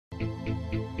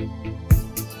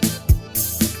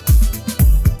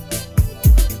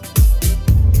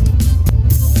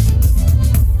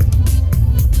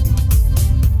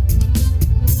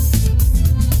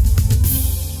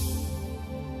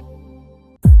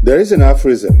There is an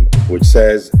aphorism which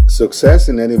says, success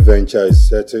in any venture is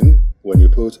certain when you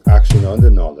put action on the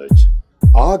knowledge.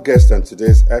 Our guest on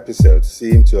today's episode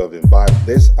seemed to have imbibed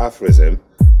this aphorism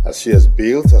as she has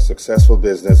built a successful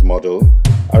business model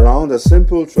around a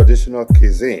simple traditional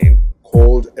cuisine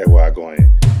called Agoyin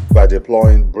by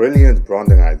deploying brilliant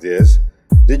branding ideas,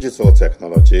 digital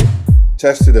technology,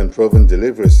 tested and proven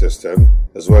delivery system,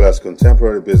 as well as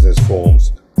contemporary business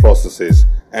forms, processes,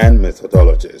 and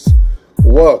methodologies.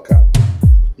 Welcome,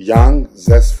 young,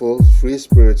 zestful,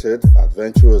 free-spirited,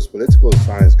 adventurous political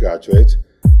science graduate,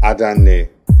 Adanne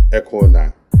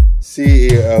Ekona,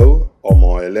 CEO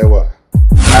Omoelewa.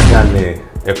 Adanne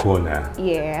Ekona.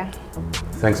 Yeah.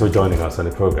 Thanks for joining us on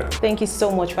the program. Thank you so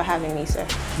much for having me, sir.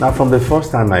 Now, from the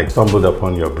first time I stumbled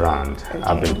upon your brand,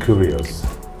 I've been curious.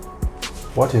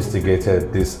 What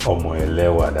instigated this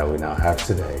Omoelewa that we now have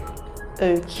today?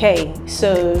 Okay,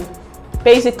 so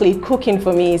basically cooking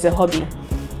for me is a hobby.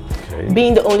 Okay.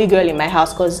 Being the only girl in my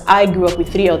house, because I grew up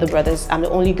with 3 other brothers, I'm the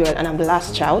only girl and I'm the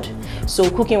last child. So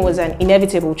cooking was an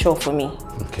inevitable chore for me.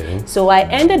 Okay. So I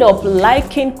ended up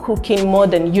liking cooking more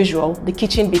than usual. The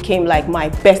kitchen became like my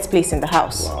best place in the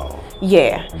house. Wow.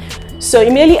 Yeah. So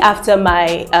immediately after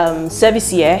my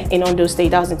service year in Ondo State,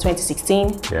 that was in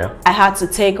 2016, Yeah. I had to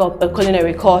take up a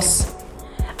culinary course.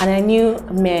 And I knew,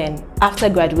 man, after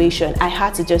graduation, I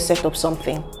had to just set up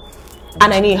something.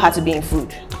 And I knew it had to be in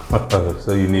food.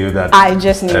 So you knew that? I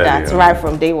just knew that earlier. right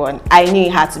from day one. I knew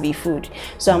it had to be food.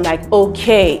 So I'm like,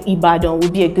 okay, Ibadan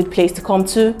would be a good place to come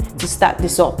to start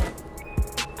this up.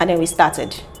 And then we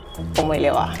started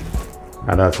Omoelewa.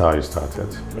 And that's how you started.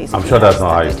 Basically, I'm sure that's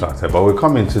not how you started, but we'll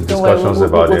come into discussions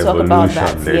about we'll talk about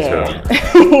evolution that,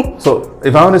 later. yeah. So,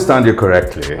 if I understand you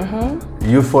correctly,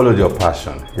 you followed your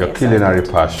passion, your Yes, culinary I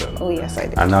did. passion. Oh yes, I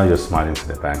did. And now you're smiling to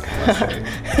the bank, I must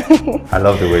say. I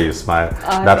love the way you smile.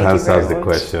 That thank you answers very the much.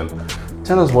 question.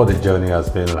 Tell us what the journey has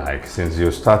been like since you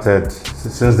started,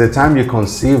 since the time you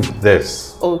conceived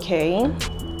this Okay.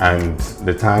 and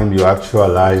the time you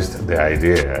actualized the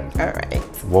idea. All right.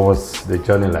 What was the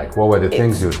journey like? What were the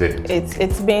things you did?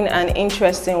 It's been an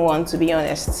interesting one, to be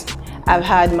honest. I've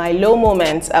had my low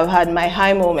moments, I've had my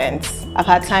high moments. I've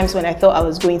had times when I thought I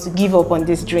was going to give up on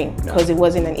this dream because it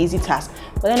wasn't an easy task.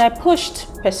 But then I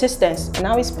pushed persistence and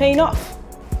now it's paying off.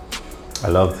 I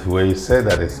love the way you say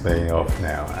that it's paying off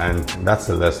now, and that's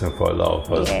a lesson for a lot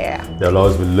of us. Yeah. There'll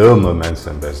always be low moments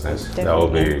in business. Definitely. There will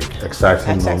be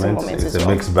exciting moments. It's as a well.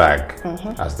 mixed bag,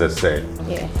 as they say.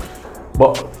 Yeah.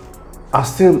 But I'm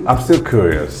still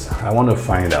curious. I want to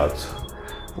find out,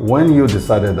 when you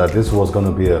decided that this was going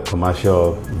to be a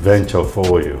commercial venture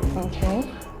for you,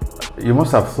 Okay. you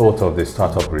must have thought of the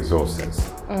startup resources.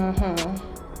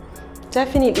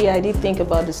 Definitely, I did think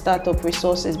about the startup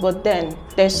resources, but then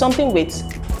there's something with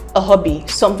a hobby,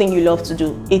 something you love to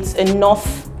do. It's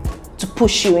enough to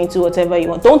push you into whatever you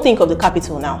want. Don't think of the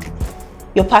capital now.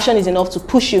 Your passion is enough to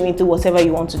push you into whatever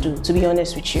you want to do, to be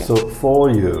honest with you. So for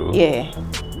you, Yeah,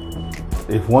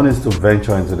 if one is to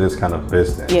venture into this kind of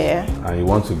business, yeah, and you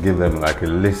want to give them like a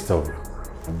list of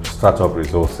startup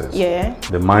resources, yeah.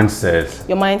 the mindset,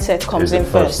 Your mindset comes Is it in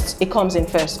first. It comes in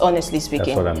first, honestly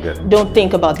speaking. that's what I'm getting. Don't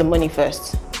think about the money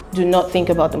first. Do not think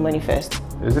about the money first.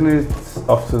 Isn't it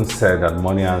often said that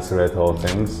money answereth all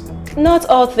things? Not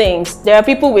all things. There are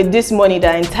people with this money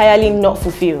that are entirely not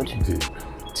fulfilled, Deep.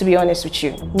 to be honest with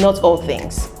you. Not all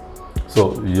things.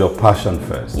 So your passion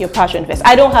first. Your passion first.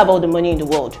 I don't have all the money in the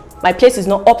world. My place is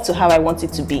not up to how I want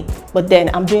it to be. But then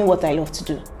I'm doing what I love to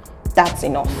do. That's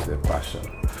enough. The passion.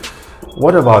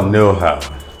 What about know-how?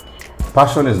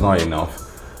 Passion is not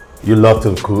enough. You love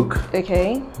to cook,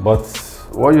 Okay. but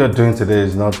what you're doing today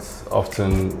is not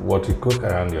often what you cook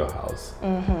around your house.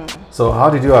 So how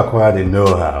did you acquire the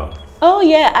know-how? Oh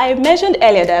yeah, I mentioned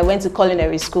earlier that I went to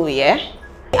culinary school, yeah?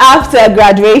 After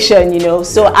graduation, you know,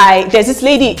 so there's this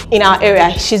lady in our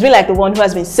area, she's been like the one who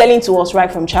has been selling to us right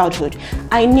from childhood.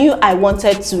 I knew I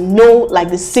wanted to know like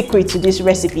the secret to this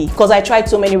recipe because I tried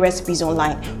so many recipes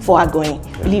online for Agoyin.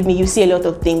 Believe me, you see a lot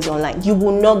of things online. You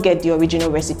will not get the original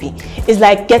recipe. It's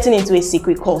like getting into a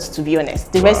secret course, to be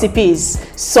honest. The recipe is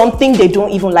something they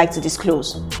don't even like to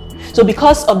disclose. So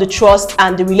because of the trust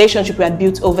and the relationship we had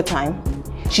built over time,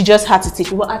 she just had to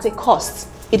teach me, but at a cost.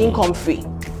 It didn't come free.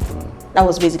 That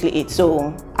was basically it.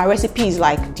 So our recipe is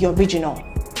like the original.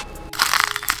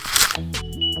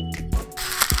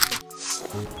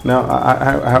 Now,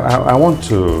 I want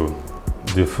to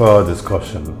defer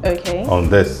discussion on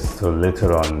this to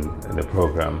later on in the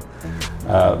program.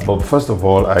 But first of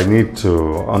all, I need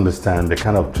to understand the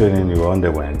kind of training you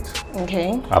underwent.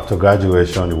 Okay. After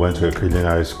graduation, you went to a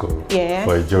culinary school. Yeah.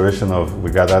 For a duration of,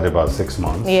 we gathered, about 6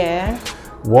 months. Yeah.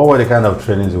 What were the kind of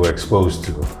trainings you were exposed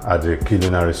to at the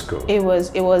culinary school? It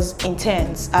was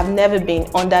intense. I've never been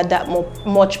under that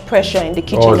much pressure in the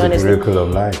kitchen. What was honestly. the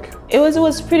curriculum like? It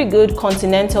was pretty good.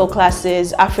 Continental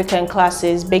classes, African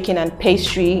classes, baking and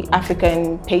pastry,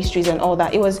 African pastries and all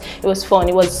that. It was fun.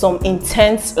 It was some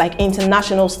intense, like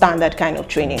international standard kind of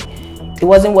training. It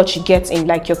wasn't what you get in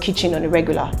like your kitchen on a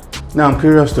regular. Now I'm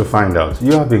curious to find out.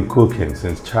 You have been cooking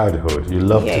since childhood. You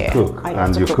love to cook,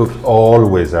 and you cook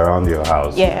always around your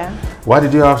house. Yeah. Why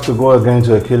did you have to go again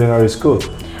to a culinary school?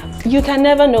 You can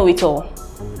never know it all.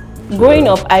 Growing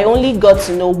up, I only got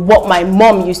to know what my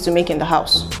mom used to make in the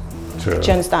house. True. Do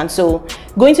you understand? So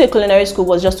going to a culinary school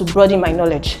was just to broaden my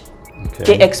knowledge. Okay.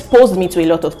 They exposed me to a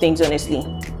lot of things, honestly.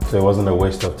 So it wasn't a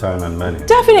waste of time and money?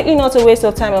 Definitely not a waste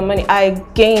of time and money. I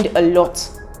gained a lot.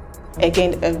 I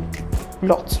gained a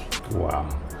lot. Wow.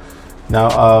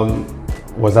 Now,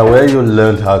 was that where you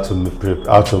learned how to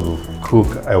cook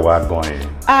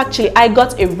Agoyin? Actually, I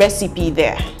got a recipe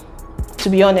there, to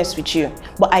be honest with you.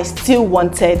 But I still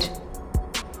wanted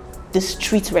the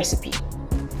street recipe.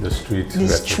 The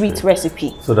street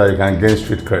recipe. So that you can gain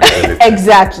street credibility.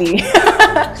 Exactly.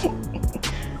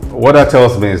 What that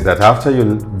tells me is that after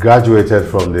you graduated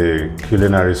from the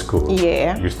culinary school,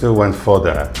 you still went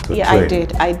further to train. Yeah,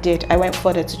 I did. I went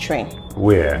further to train.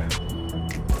 Where?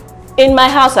 In my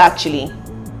house, actually.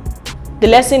 The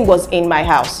lesson was in my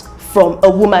house from a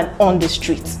woman on the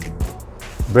street.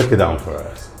 Break it down for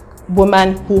us.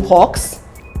 Woman who hawks.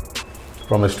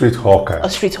 From a street hawker? A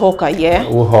street hawker, yeah.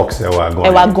 Who hawks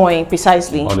Agoyin? Agoyin,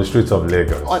 precisely. On the streets of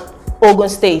Lagos? On Ogun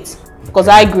State. Because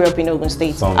I grew up in Ogun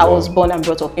State. Songo. I was born and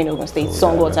brought up in Ogun State.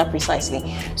 Songwater,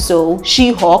 precisely. So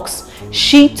she hawks.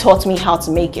 She taught me how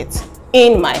to make it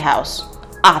in my house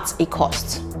at a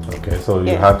cost. Okay, so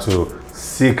you had to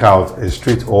seek out a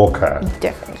street hawker.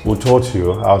 Definitely. Who taught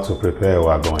you how to prepare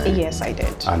Agoyin? Yes, I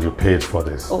did. And you paid for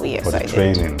this? Oh, yes, for the I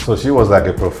training. did. So she was like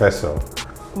a professor.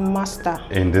 Master.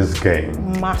 In this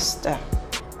game. Master.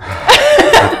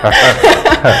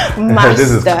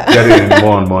 This is getting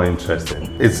more and more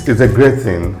interesting. It's a great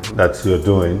thing that you're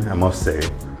doing, I must say.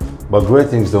 But great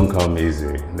things don't come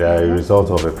easy. They are a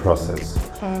result of a process.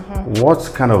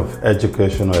 What kind of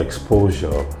educational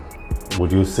exposure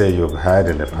would you say you've had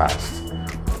in the past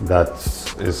that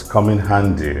is coming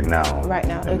handy now,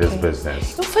 in this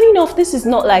business? So funny enough, this is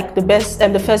not like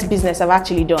the first business I've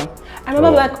actually done. I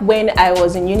remember back when I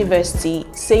was in university,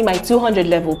 say my 200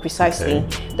 level precisely,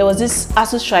 there was this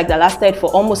ASU strike that lasted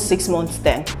for almost 6 months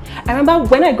then. I remember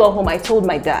when I got home, I told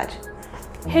my dad,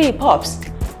 "Hey, Pops,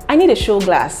 I need a show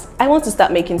glass. I want to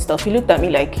start making stuff." He looked at me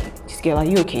like, "This girl, are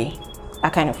you okay?"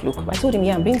 That kind of look. I told him,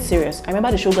 "Yeah, I'm being serious." I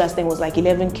remember the show glass thing was like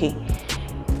 11K.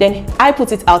 Then I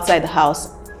put it outside the house.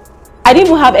 I didn't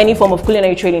even have any form of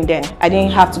culinary training then. I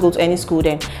didn't have to go to any school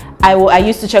then. I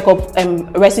used to check up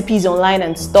recipes online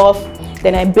and stuff.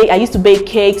 Then I used to bake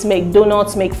cakes, make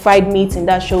donuts, make fried meats in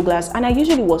that show glass. And I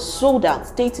usually was sold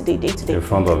out day to day, day to day. In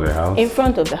front of the house? In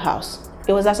front of the house.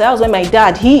 It was that was when my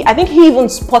dad, I think he even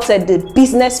spotted the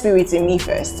business spirit in me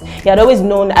first. He had always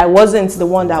known I wasn't the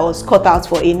one that was cut out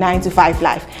for a 9-to-5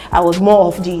 life. I was more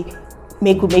of the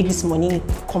make this money,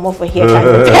 come off for here kind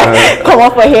of come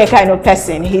off for here kind of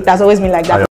person. It has always been like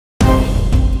that.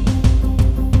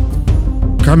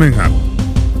 Coming up,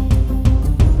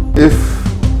 if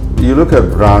you look at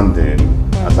branding,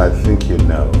 as I think you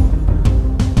know,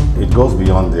 it goes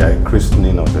beyond the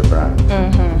christening of the brand.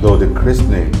 Though the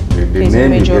christening, the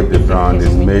name you gave the brand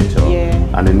is major,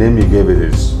 and the name you gave it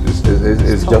is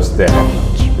just there.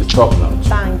 It's top notch.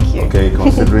 Thank you. Okay,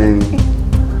 considering.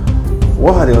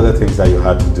 What are the other things that you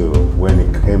had to do when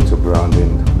it came to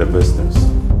branding the business?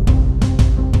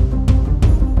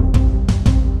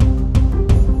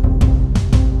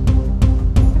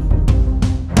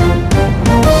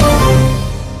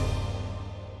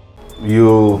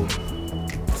 You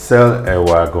sell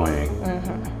Agoyin,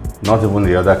 not even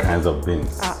the other kinds of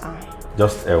beans,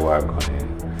 just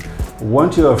Agoyin.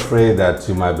 Weren't you afraid that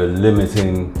you might be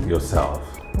limiting yourself?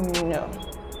 No.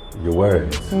 You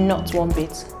weren't? Not one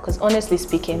bit. Because honestly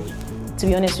speaking, to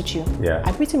be honest with you,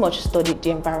 I pretty much studied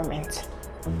the environment.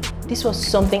 This was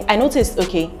something I noticed,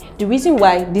 okay, the reason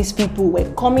why these people were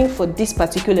coming for this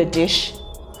particular dish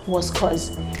was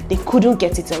because they couldn't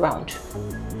get it around.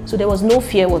 So there was no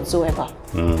fear whatsoever.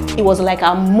 It was like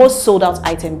our most sold out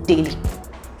item daily.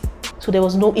 So there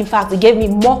was no, in fact, it gave me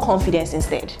more confidence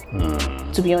instead,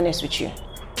 to be honest with you.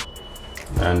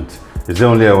 And is there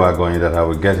only Agoyin that I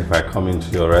will get if I come into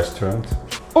your restaurant?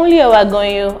 Only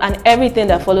Agoyin and everything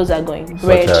that follows Agoyin.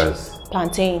 Bread, such as?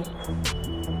 plantain,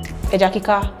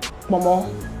 ejakika, momo,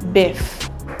 beef.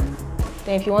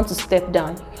 Then if you want to step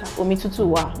down, you have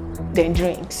omitutuwa, then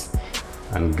drinks.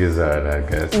 And gizzard, I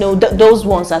guess. No, those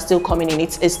ones are still coming in.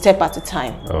 It's a step at a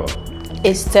time. Oh.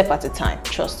 A step at a time,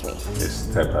 trust me. A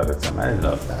step at a time. I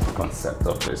love that concept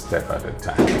of a step at a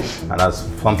time. And that's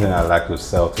something I like to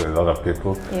sell to a lot of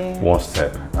people. Yeah. One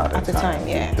step at a time.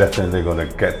 Yeah. You're definitely going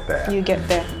to get there. You get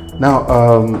there.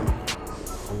 Now,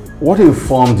 what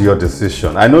informed your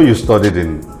decision? I know you studied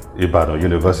in Ibadan,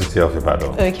 University of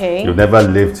Ibadan. Okay. You never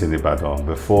lived in Ibadan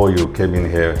before you came in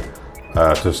here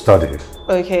to study.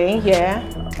 Okay, yeah.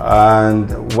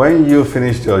 And when you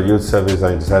finished your youth service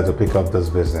and you decided to pick up this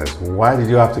business, why did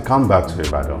you have to come back to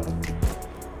Ibadan?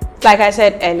 Like I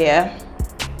said earlier,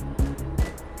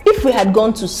 if we had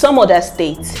gone to some other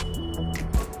state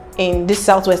in this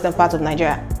southwestern part of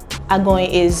Nigeria, Agoyin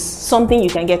is something you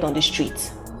can get on the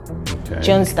street. Okay. Do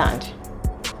you understand?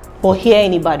 But here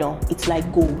in Ibadan, it's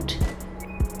like gold.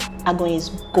 Agoyin is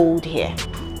gold here.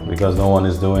 Because no one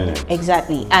is doing it.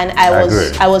 Exactly. And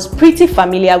I was pretty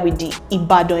familiar with the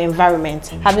Ibadan environment,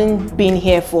 having been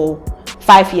here for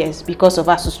 5 years because of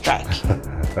ASU strike.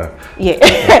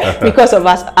 Yeah, because of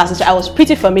ASU strike. I was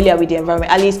pretty familiar with the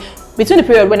environment. At least between the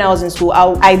period when I was in school,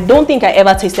 I don't think I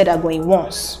ever tasted Agoyin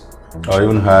once. Or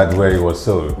even heard where it was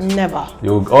sold? Never.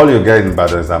 All you get in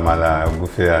Ibadan is amala,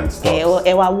 buffet and stuff.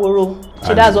 Ewa woro.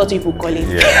 So that's what people call it.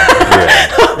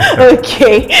 Yeah.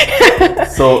 Okay.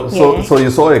 So you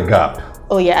saw a gap.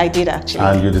 Oh yeah, I did actually.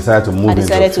 And you decided to move to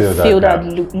fill that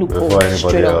loophole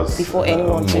straight up before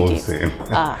anyone took it.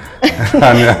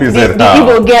 And you said, the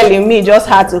Igbo girl in me just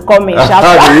had to come in sharp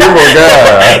sharp. The Igbo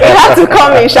girl. It had to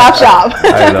come in sharp sharp.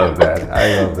 I love that.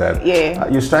 I love that. Yeah.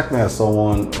 You strike me as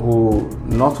someone who,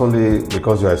 not only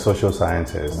because you're a social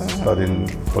scientist, studying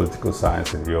political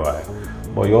science in UI,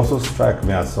 but you also strike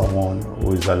me as someone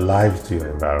who is alive to your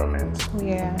environment.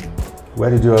 Yeah. Where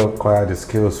did you acquire the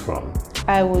skills from?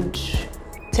 I would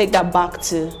take that back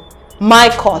to my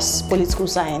course, political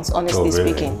science, honestly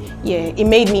speaking. Yeah, it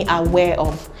made me aware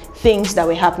of things that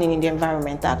were happening in the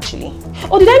environment actually.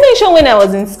 Oh, did I mention when I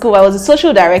was in school, I was a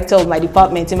social director of my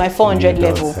department in my 400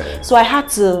 level. So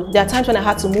there are times when I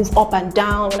had to move up and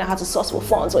down, when I had to source for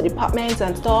funds for departments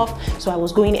and stuff. So I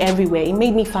was going everywhere. It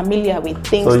made me familiar with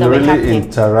things that were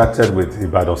happening. So you really interacted with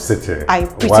Ibadan City? I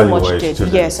pretty much did.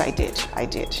 Yes, I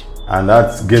did. And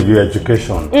that gave you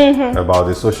education about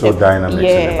the social dynamics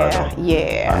in Ibadan.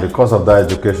 Yeah. And because of that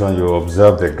education, you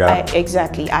observed the gap.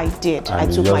 Exactly, I did. And I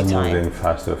took my time. moved in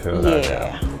fast to fill that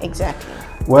gap. Yeah, exactly.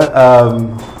 Well,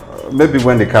 maybe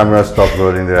when the camera stops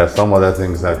rolling, there are some other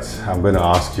things that I'm going to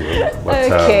ask you. But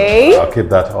okay. I'll keep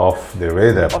that off the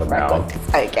radar for now.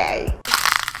 Okay.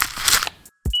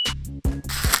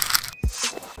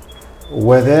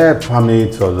 Were there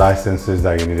permits or licenses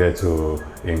that you needed to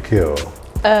incur?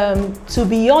 To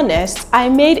be honest, I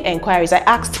made inquiries. I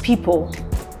asked people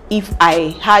if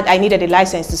I needed a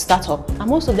license to start up, and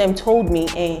most of them told me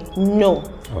no.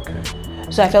 Okay.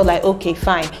 So I felt like, okay,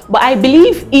 fine. But I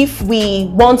believe if we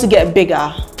want to get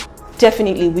bigger,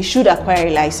 definitely we should acquire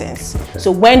a license. Okay. So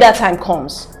when that time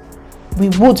comes, we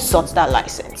would sort that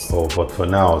license. Oh, but for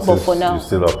now, you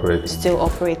still operate? Still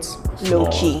operate low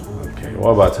key. Okay.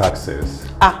 What about taxes?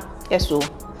 Yes, so.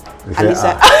 At least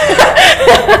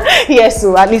yes,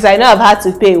 so at least I know I've had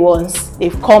to pay once.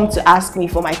 They've come to ask me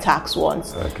for my tax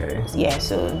once. Okay. Yeah,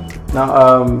 so.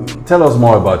 Now, tell us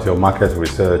more about your market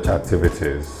research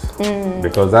activities,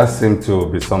 because that seemed to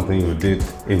be something you did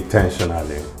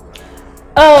intentionally.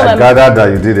 I gathered that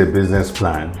you did a business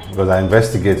plan because I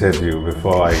investigated you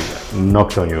before I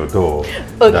knocked on your door.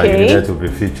 Okay. That you needed to be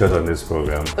featured on this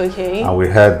program. Okay. And we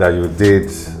heard that you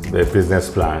did a business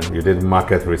plan, you did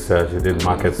market research, you did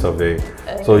market survey.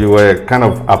 So you were kind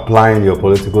of applying your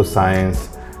political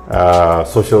science,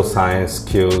 social science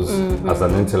skills as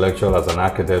an intellectual, as an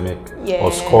academic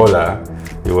or scholar.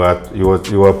 You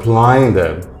were applying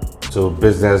them to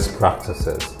business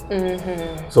practices.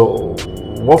 So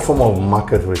what form of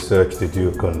market research did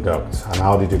you conduct and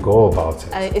how did you go about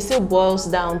it? It still boils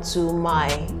down to my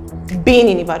being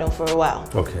in Ibadan for a while.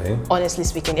 Okay. Honestly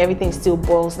speaking, everything still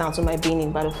boils down to my being in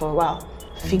Ibadan for a while.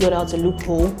 Figured out a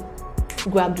loophole,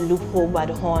 grabbed the loophole by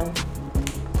the horn,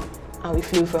 and we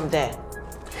flew from there.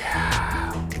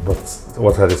 Yeah. But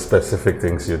what are the specific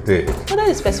things you did? What are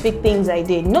the specific things I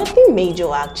did? Nothing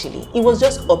major actually. It was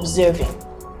just observing,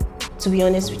 to be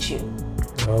honest with you.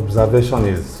 Observation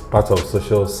is part of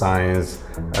social science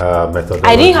methodology.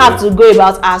 I didn't have to go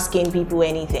about asking people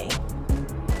anything.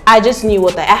 I just knew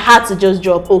what I had to just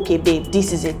drop, okay babe,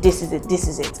 this is it, this is it, this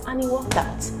is it. And it worked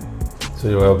out. So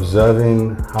you were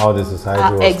observing how the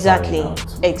society was exactly,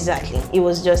 out. Exactly. It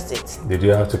was just it. Did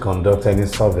you have to conduct any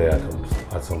survey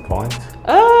at some point?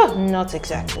 Not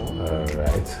exactly. All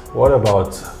right. What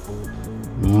about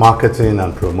marketing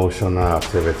and promotional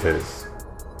activities?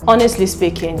 Honestly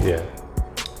speaking, Yeah.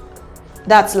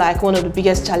 that's like one of the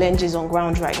biggest challenges on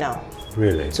ground right now.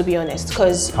 Really? To be honest,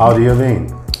 because How do you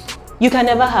mean? you can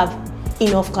never have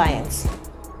enough clients.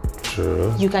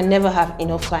 True. You can never have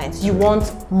enough clients. You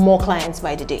want more clients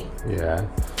by the day. Yeah.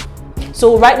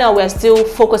 So right now we're still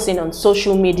focusing on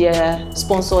social media,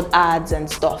 sponsored ads and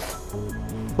stuff.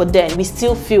 But then we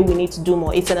still feel we need to do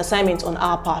more. It's an assignment on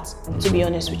our part, to be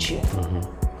honest with you.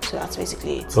 So that's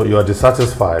basically it. So you are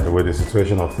dissatisfied with the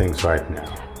situation of things right now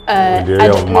in the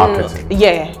area of marketing?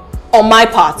 Yeah, on my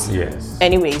part. Yes.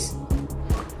 Anyways.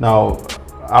 Now,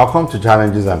 I'll come to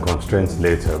challenges and constraints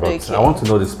later, but Okay. I want to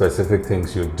know the specific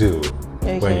things you do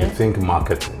when Okay. you think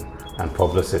marketing and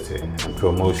publicity and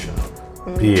promotion,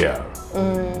 PR.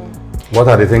 What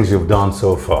are the things you've done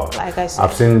so far? Like I said.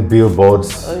 I've seen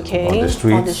billboards Okay. on the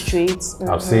streets. On the streets.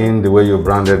 I've seen the way you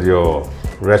branded your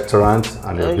restaurant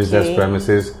and your business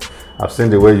premises. I've seen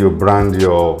the way you brand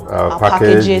your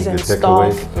packages the and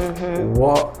takeaway. stuff.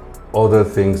 What other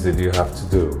things did you have to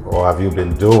do, or have you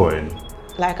been doing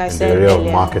Like I in the said area of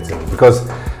earlier. marketing? Because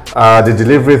the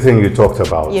delivery thing you talked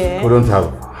about Yeah. couldn't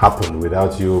have happened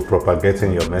without you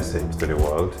propagating your message to the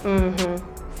world.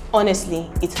 Honestly,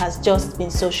 it has just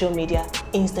been social media,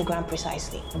 Instagram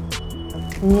precisely.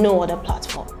 No other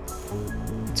platform,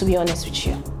 to be honest with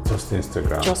you. Just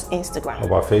Instagram. Just Instagram. How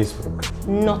about Facebook?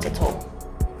 Not at all.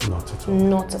 Not at all.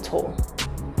 Not at all.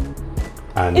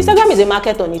 And Instagram is a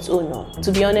market on its own, no,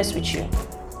 to be honest with you.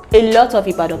 A lot of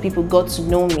Ibadan people got to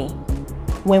know me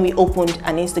when we opened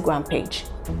an Instagram page,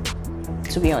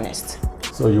 to be honest.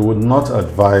 So you would not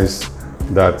advise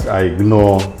that I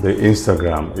ignore the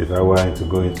Instagram if I were to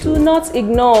go into... Do not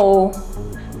ignore,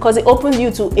 because it opens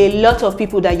you to a lot of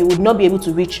people that you would not be able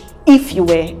to reach if you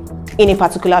were in a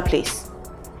particular place.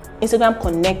 Instagram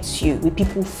connects you with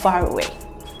people far away.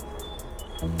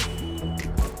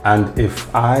 And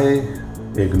if I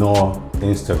ignore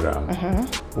Instagram,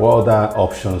 what other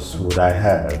options would I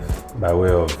have by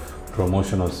way of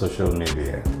promotion on social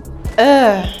media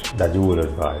that you would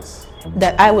advise?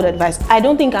 That I would advise. I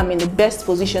don't think I'm in the best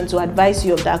position to advise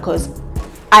you of that, because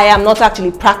I am not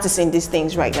actually practicing these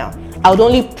things right now. I would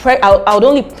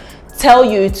only tell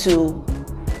you to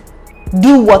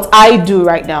do what I do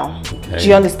right now. Okay. Do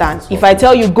you understand? If I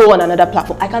tell you go on another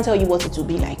platform, I can't tell you what it will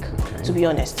be like, to be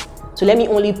honest. So let me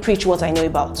only preach what I know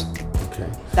about. Okay.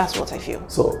 That's what I feel.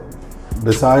 So,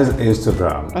 besides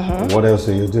Instagram, what else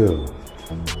do you do?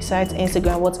 Besides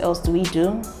Instagram, what else do we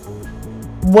do?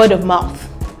 Word of mouth.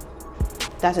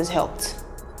 That has helped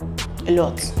a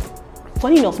lot.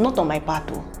 Funny enough, not on my part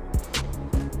though.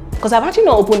 Because I've actually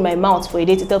not opened my mouth for a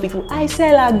day to tell people, I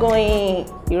sell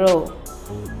Agoyin. You know,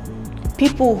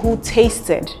 people who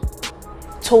tasted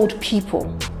told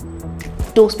people.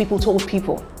 Those people told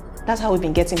people. That's how we've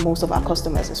been getting most of our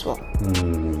customers as well.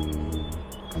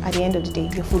 At the end of the day,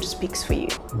 your food speaks for you.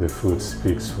 The food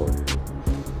speaks for you.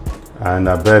 And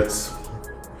I bet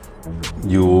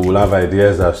you will have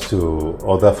ideas as to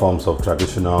other forms of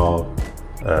traditional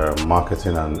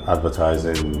marketing and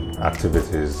advertising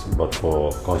activities, but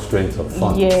for constraints of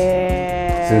funds.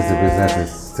 Yeah. Since the business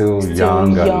is still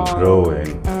young and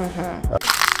growing.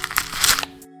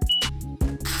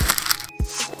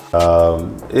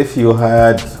 If you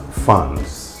had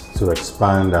funds to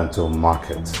expand and to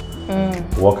market,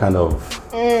 what kind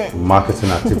of marketing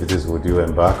activities would you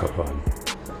embark upon?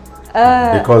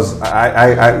 Because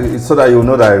it's so that you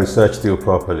know that I researched you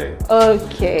properly.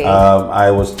 Okay.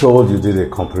 I was told you did a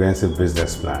comprehensive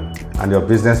business plan, and your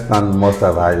business plan must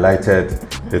have highlighted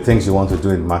the things you want to do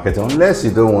in marketing, unless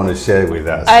you don't want to share with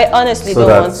us. I honestly so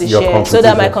don't want to share, so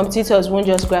that my competitors- competitors won't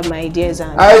just grab my ideas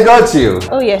and... I got you.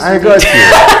 Oh yes, I you got did. you.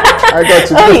 I got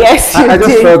you. Oh yes, you I just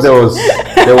did. felt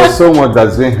there was so much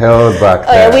that's being held back.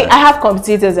 Oh, yeah, I have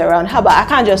competitors around. How about I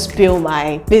can't just spill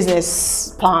my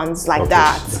business plans like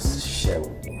that? Just share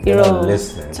with me. You You're know, not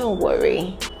listening. don't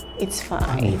worry, it's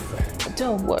fine. Your friend.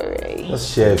 Don't worry,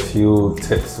 Just share a few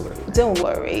tips with me. don't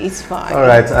worry, it's fine. All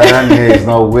right, Anani is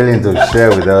not willing to share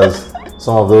with us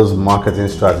some of those marketing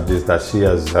strategies that she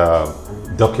has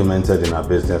documented in her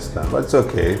business plan, but it's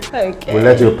okay. Okay. We'll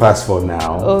let you pass for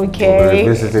now. Okay. We'll be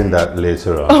revisiting that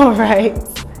later on. All right.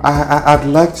 I'd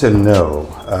like to know,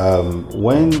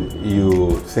 when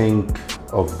you think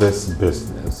of this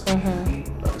business,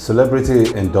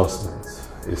 celebrity endorsement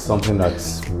is something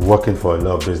that's working for a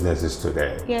lot of businesses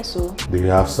today. Yes, so Do you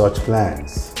have such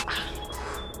plans?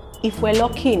 if we're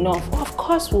lucky enough, of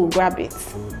course we'll grab it.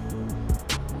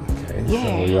 Okay.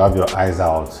 Yeah. So you have your eyes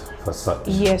out for such.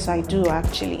 Yes, I do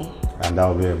actually. And that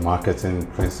will be a marketing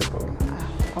principle.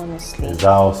 Honestly. Is that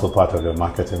also part of your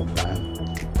marketing plan?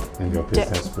 in your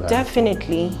business plan.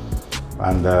 Definitely.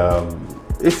 And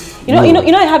if you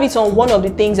know, I have it on one of the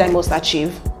things I must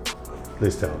achieve.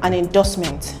 Please tell me. An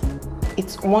endorsement.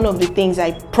 It's one of the things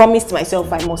I promised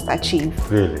myself I must achieve.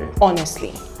 Really?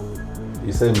 Honestly.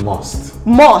 You say must.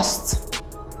 Must.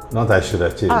 Not I should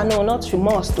achieve. No, not you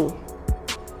must though.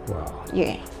 Wow.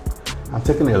 Yeah. I'm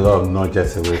taking a lot of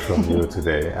nudges away from you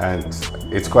today, and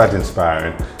it's quite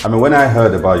inspiring. I mean, when I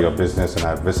heard about your business and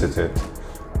I visited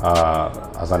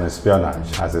as an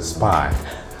espionage, as a spy,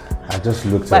 I just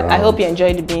looked around. But I hope you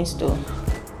enjoyed the beans though.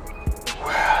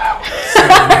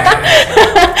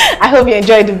 I hope you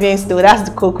enjoyed the beans though. That's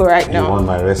the cocoa right now. You want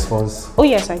my response? Oh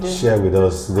yes, I do. Share with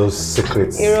us those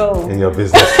secrets Hero. in your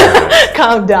business plan.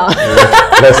 Calm down.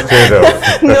 Let's trade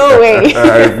off. No way.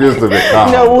 I refuse to be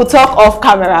calm. No, we'll talk off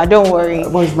camera. Don't worry.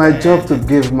 But it's my job to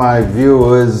give my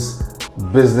viewers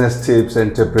business tips,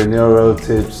 entrepreneurial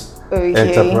tips,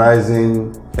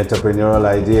 enterprising, entrepreneurial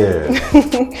ideas.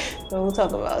 No, we'll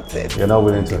talk about it. You're not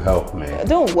willing to help me.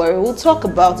 Don't worry, we'll talk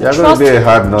about it. You're going to be a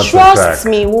hard nut to crack. Trust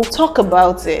me, we'll talk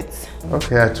about it.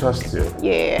 Okay, I trust you.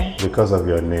 Yeah. Because of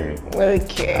your name.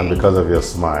 Okay. And because of your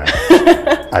smile.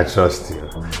 I trust you.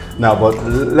 Now, but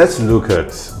let's look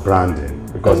at branding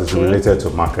because it's related to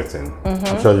marketing.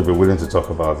 I'm sure you'll be willing to talk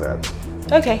about that.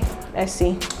 Okay, let's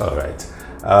see. All right.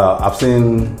 I've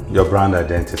seen your brand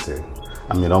identity.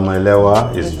 I mean,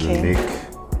 Omoelewa is unique,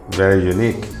 very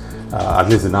unique, at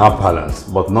least in our balance,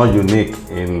 but not unique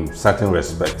in certain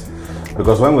respect.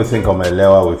 Because when we think of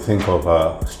Omoelewa, we think of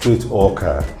a street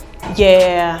hawker.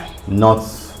 Yeah. Not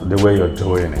the way you're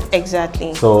doing it.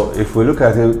 Exactly. So if we look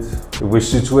at it, if we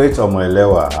situate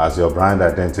Omoelewa as your brand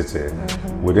identity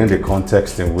within the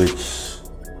context in which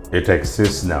it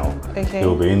exists now, it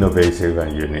will be innovative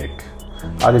and unique.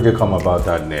 How did you come about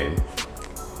that name?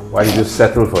 Why did you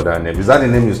settle for that name? Is that the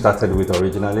name you started with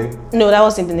originally? No, that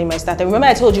wasn't the name I started. Remember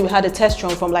I told you we had a test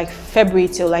run from like February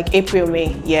till like April,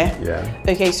 May, yeah? Yeah.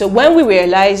 Okay, so when we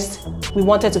realized we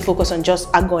wanted to focus on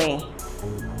just Agoyin,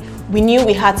 we knew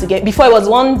we had to get, before it was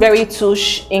one very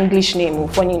touche English name,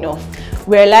 funny enough.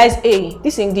 We realized, hey,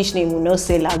 this English name will not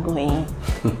say Agoyin.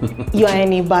 You are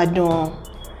any Badon.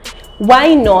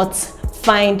 Why not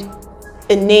find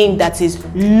a name that is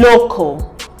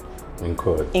local? In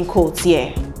quotes. In quotes,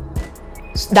 yeah.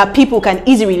 That people can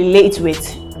easily relate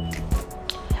with.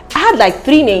 I had like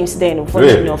 3 names then, funny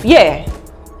enough. Yeah.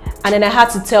 And then I had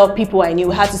to tell people I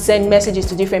knew, I had to send messages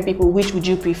to different people, which would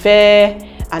you prefer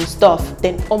and stuff.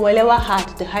 Then Omoelewa had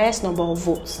the highest number of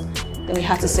votes. Then we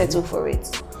had to settle for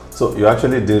it. So you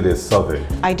actually did a survey?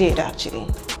 I did actually.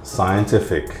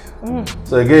 Scientific.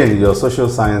 So again, your social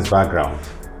science background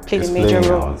played a major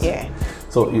role, yeah.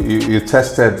 So you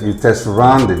test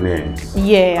ran the names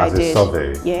as a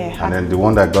survey. Yeah. And then the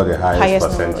one that got the highest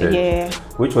percentage. Number, yeah.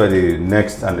 Which were the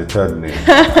next and the third name?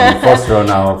 The first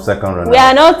runner-up, second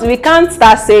runner-up. We can't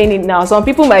start saying it now. Some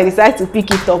people might decide to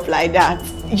pick it up like that.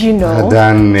 You know.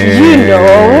 Adane. You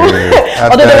know.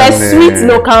 Although there were sweet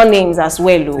local names as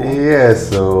well. Yes,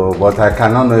 but I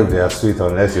cannot know if they are sweet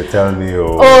unless you tell me.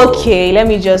 Okay, let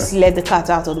me just let the cat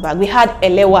out of the bag. We had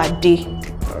Elewa Day.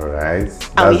 Right.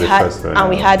 And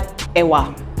we had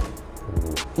Ewa.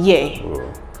 Yeah.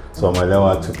 So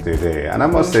Omoelewa took the day. And I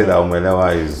must say that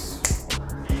Omoelewa is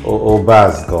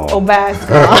Oba's gone. Oba's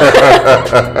gone.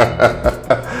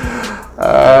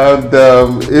 And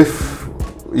if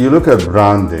you look at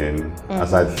branding,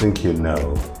 as I think you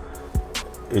know,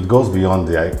 it goes beyond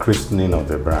the christening of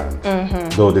the brand.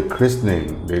 Though the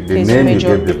christening, the name you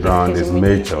gave the brand is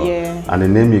major, and the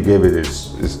name you gave it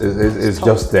is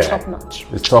just there. Top notch.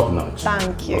 It's top notch.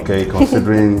 Thank you. Okay,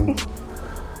 considering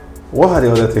what are the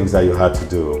other things that you had to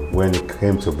do when it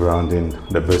came to branding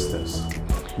the business?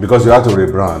 Because you had to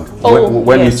rebrand.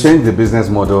 When you change the business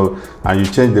model and you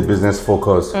change the business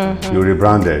focus, you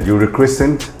rebranded, you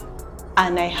rechristened.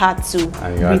 And I had to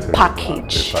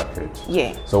repackage.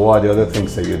 Yeah. So what are the other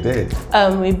things that you did?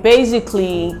 We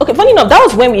basically, funny enough, that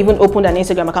was when we even opened an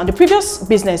Instagram account. The previous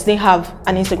business didn't have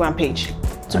an Instagram page,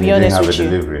 to be honest with you.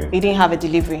 It didn't have a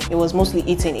delivery. It was mostly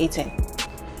eating.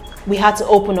 We had to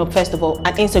open up, first of all,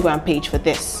 an Instagram page for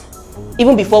this.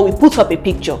 Even before we put up a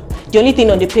picture, the only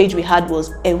thing on the page we had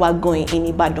was Agoyin in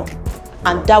Ibadan.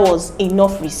 And that was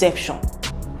enough reception.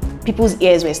 People's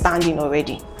ears were standing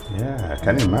already. Yeah, I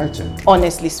can imagine.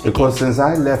 Honestly speaking. Because since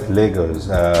I left Lagos,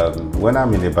 when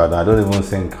I'm in Ibadan, I don't even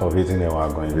think of eating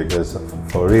Agoyin because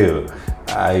for real,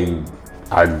 I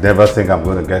never think I'm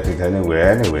going to get it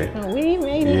anywhere anyway. We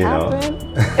made it happen.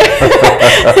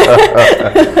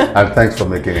 And thanks for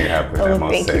making it happen. Oh, I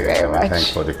must thank say. you very much.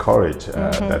 Thanks for the courage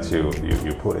that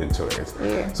you put into it.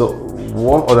 Yeah. So,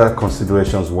 what other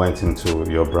considerations went into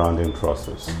your branding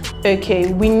process?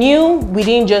 Okay, we knew we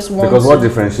didn't just want because what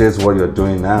differentiates what you're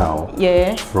doing now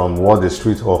from what the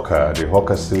street hawker,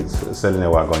 selling a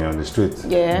wagon on the street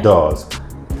does.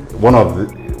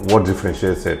 What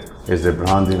differentiates it is the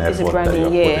branding effort that you're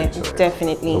putting into it.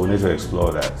 Definitely. So we need to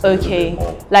explore that. Okay,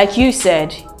 like you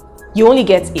said, you only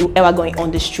get ever going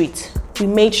on the street. We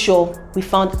made sure we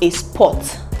found a spot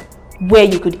where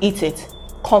you could eat it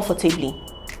comfortably.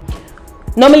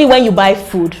 Normally when you buy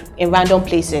food in random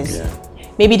places,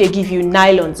 maybe they give you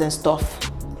nylons and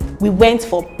stuff. We went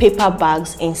for paper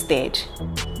bags instead.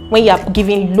 When you are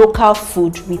giving local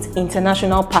food with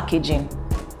international packaging,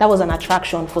 that was an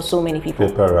attraction for so many people.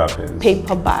 Paper wrappings.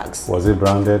 Paper bags. Was it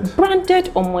branded? Branded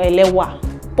Omoelewa,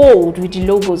 bold with the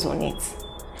logos on it.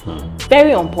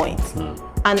 Very on point.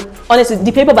 And honestly,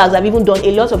 the paper bags have even done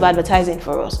a lot of advertising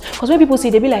for us. Because when people see,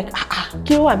 they be like,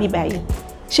 kilo wa bi bayi,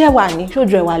 share wani, show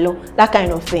walo, that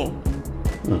kind of thing.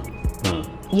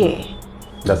 Yeah.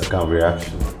 That's the kind of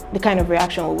reaction. The kind of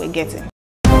reaction we were getting.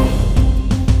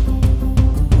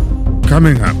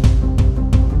 Coming up.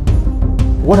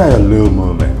 What are your low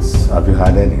moments? Have you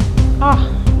had any?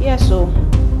 Yes, so.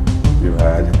 You've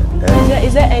had any?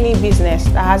 Is there any business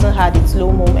that hasn't had its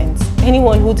low moments?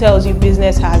 Anyone who tells you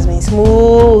business has been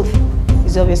smooth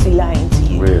is obviously lying to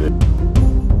you. Really?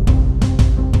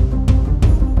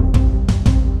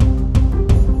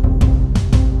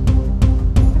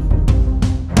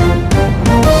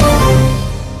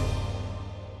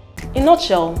 In a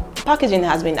nutshell, packaging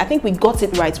has been, I think we got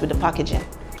it right with the packaging.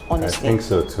 Honestly. I think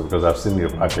so too, because I've seen your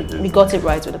packages. We got it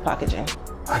right with the packaging.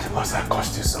 And it must have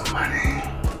cost you some money.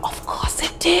 Of course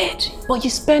it did. But you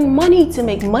spend money to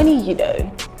make money, you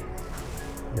know.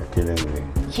 You're killing me.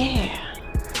 Yeah.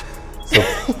 So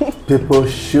people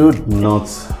should not...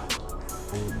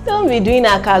 Don't be doing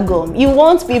akagom. You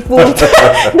want people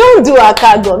to... Don't do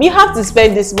akagom. You have to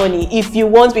spend this money if you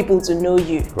want people to know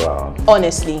you. Wow.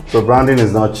 Honestly. So branding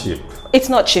is not cheap? It's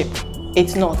not cheap.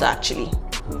 It's not actually.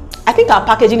 I think our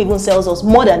packaging even sells us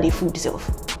more than the food itself.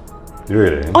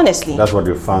 Really? Honestly. That's what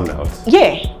you found out?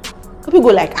 Yeah. People go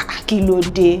like, kilo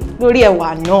de, lori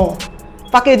ewa no.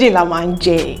 Packaging la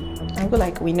manje. I go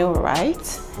like, we know,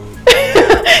 right?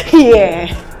 Yeah.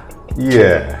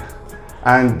 Yeah.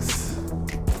 And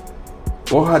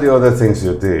what are the other things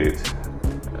you did?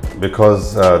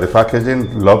 Because the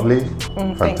packaging, lovely,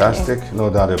 fantastic, no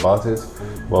doubt about it.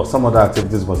 Well, some other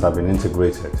activities must have been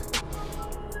integrated.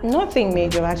 Nothing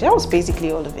major, actually. That was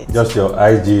basically all of it. Just your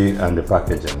IG and the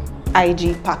packaging.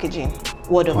 IG packaging,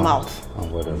 word of mouth.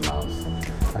 And word of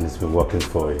mouth. And it's been working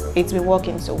for you. It's been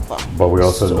working so far. But we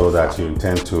also know that you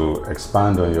intend to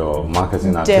expand on your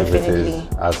marketing activities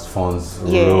as funds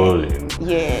roll in.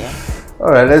 Yeah. All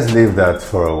right, let's leave that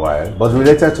for a while. But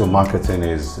related to marketing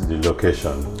is the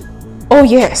location. Oh,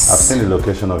 yes. I've seen the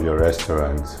location of your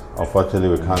restaurant. Unfortunately,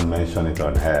 we can't mention it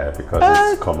on air because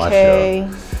it's commercial.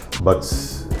 But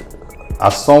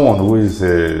as someone who is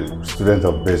a student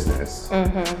of business,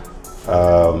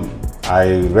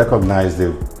 I recognize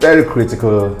the very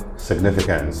critical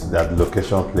significance that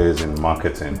location plays in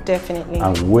marketing. Definitely.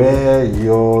 And where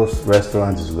your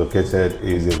restaurant is located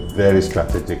is a very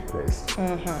strategic place.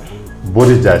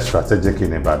 Bodija is strategic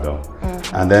in Ibadan.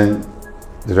 And then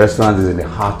the restaurant is in the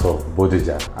heart of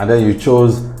Bodija. And then you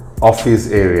chose office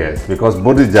areas because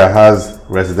Bodija has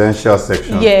residential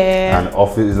section and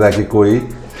office, like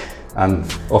Ikoyi, and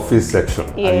office section.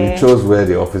 And you chose where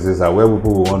the offices are, where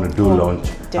people will want to do lunch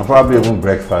and probably even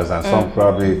breakfast and some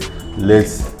probably late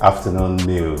afternoon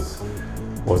meals.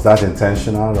 Was that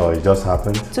intentional or it just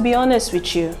happened? To be honest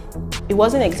with you, it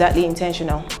wasn't exactly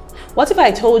intentional. What if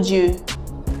I told you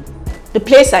the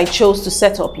place I chose to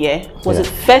set up here was the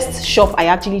first shop I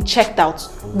actually checked out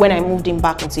when I moved in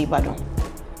back into Ibadan?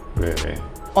 Really?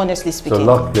 Honestly speaking. So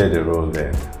luck played a role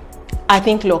then? I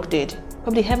think luck did.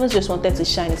 Probably heavens just wanted to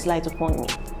shine its light upon me.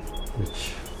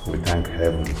 Which we thank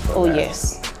heaven for. Oh, that.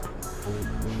 yes.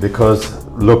 Because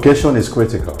location is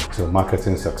critical to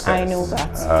marketing success. I know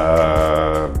that.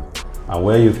 And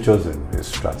where you've chosen is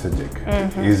strategic.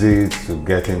 Easy to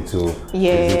get into,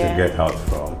 easy to get out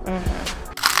from.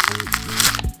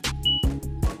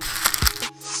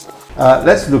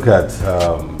 Let's look at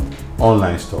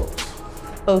online stores.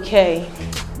 Okay.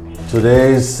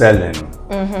 Today's selling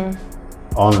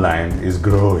online is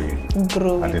growing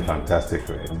at a fantastic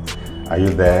rate. Are you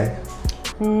there?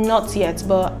 Not yet,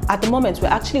 but at the moment we're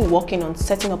actually working on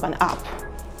setting up an app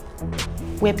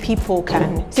where people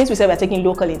can, since we said we're taking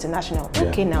local, international,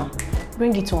 okay now,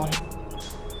 bring it on.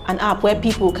 an app where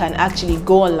people can actually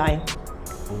go online,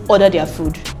 order their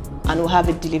food, and we'll have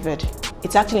it delivered.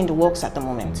 It's actually in the works at the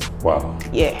moment. Wow.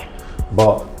 Yeah.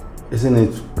 But isn't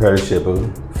it perishable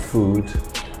food?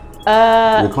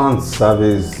 You can't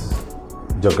service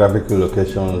geographical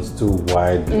locations too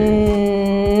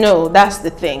widely. No, that's the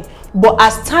thing. But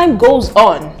as time goes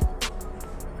on,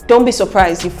 don't be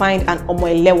surprised you find an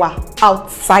Omoelewa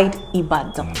outside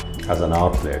Ibadan. As an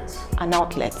outlet. An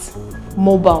outlet.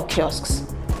 Mobile kiosks,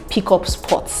 pickup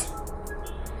spots.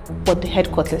 But the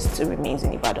headquarters still remains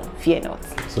in Ibadan. Fear not.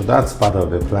 So that's part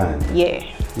of the plan. Yeah.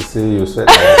 You see, you said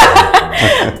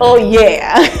that. Oh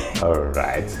yeah. All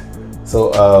right.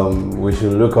 So we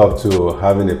should look up to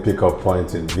having a pickup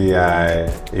point in VI,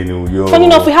 in Uyo. Funny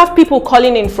enough, we have people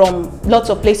calling in from lots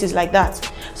of places like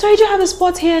that. Sorry, do you have a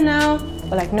spot here now?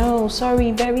 We're like, no,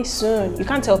 sorry, very soon. You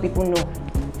can't tell people no.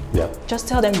 Yeah. Just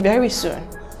tell them very soon.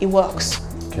 It works.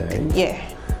 Okay. Yeah.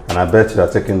 And I bet you are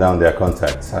taking down their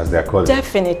contacts as they're calling.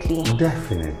 Definitely.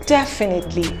 Definitely.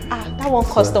 Definitely. That one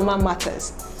customer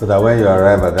matters. So that when you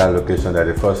arrive at that location, that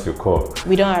the first you call.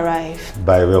 We don't arrive.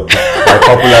 By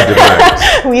popular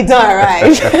demand. We don't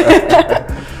arrive.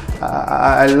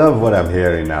 I love what I'm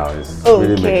hearing now. It's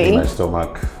really making my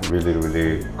stomach really,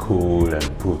 really cool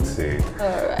and putty.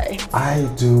 All right. I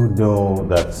do know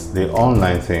that the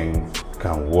online thing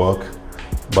can work,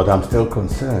 but I'm still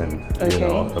concerned, you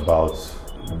know, about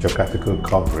geographical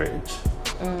coverage.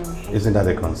 Isn't that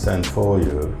a concern for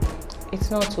you?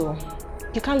 It's not all.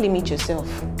 You can't limit yourself.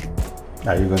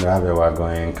 Are you going to have a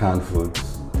Agoyin canned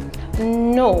foods?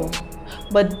 No.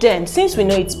 But then, since we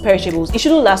know it's perishables, it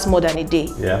shouldn't last more than a day.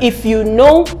 Yeah. If you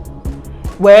know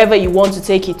wherever you want to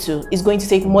take it to is going to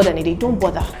take more than a day, don't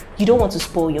bother. You don't want to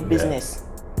spoil your business.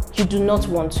 You do not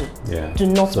want to. Yeah. Do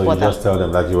not so bother. So you just tell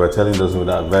them that you were telling those who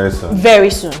that very soon? Very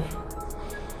soon.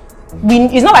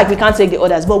 It's not like we can't take the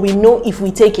orders, but we know if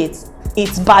we take it,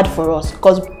 it's bad for us.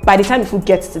 Because by the time the food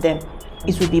gets to them,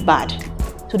 it will be bad.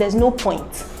 So there's no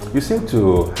point. You seem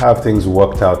to have things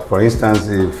worked out. For instance,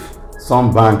 if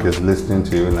some bank is listening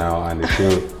to you now and they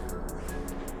feel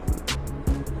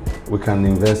we can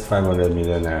invest 500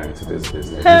 million naira into this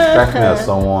business. You strike me as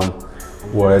someone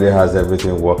who already has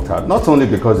everything worked out. Not only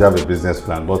because you have a business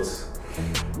plan, but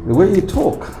the way you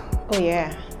talk. Oh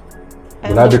yeah.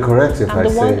 Would I be correct if I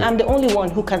say? I'm the only one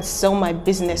who can sell my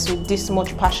business with this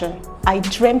much passion. I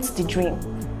dreamt the dream.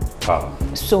 Wow.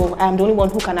 So I'm the only one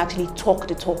who can actually talk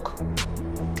the talk.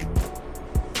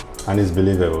 And it's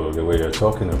believable the way you're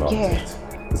talking about it.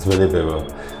 It's believable.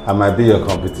 I might be your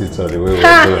competitor the way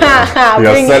we're doing it.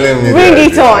 You're selling me. Bring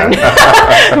it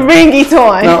on. Bring it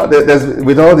on. Now,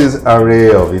 with all this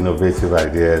array of innovative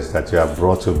ideas that you have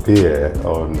brought to bear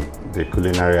on the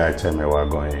culinary item we're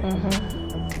going,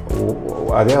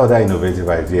 are there other innovative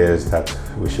ideas that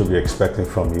we should be expecting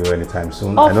from you anytime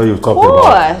soon? I know you've talked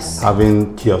about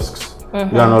having kiosks. You are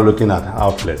not looking at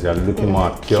outlets, you are looking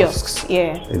more at kiosks.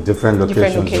 In different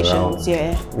locations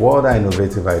around. What other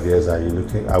innovative ideas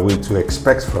are we to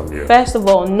expect from you? First of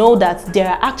all, know that there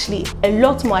are actually a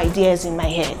lot more ideas in my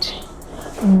head.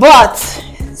 But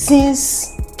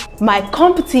since my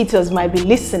competitors might be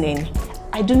listening,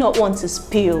 I do not want to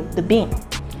spill the bean.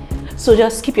 So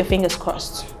just keep your fingers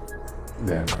crossed.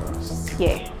 They're crossed.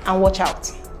 Yeah, and watch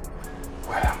out.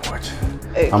 Well, I'm watching.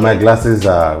 And my glasses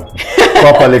are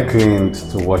properly cleaned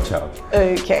to watch out.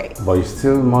 Okay. But you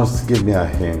still must give me a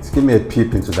hint. Give me a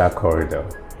peep into that corridor.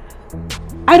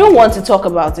 I don't want to talk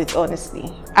about it,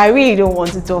 honestly. I really don't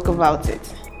want to talk about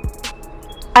it.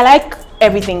 I like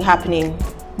everything happening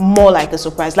more like a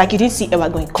surprise. Like you didn't see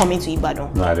Agoyin coming to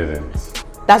Ibadan. No, I didn't.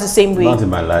 That's the same way. Not in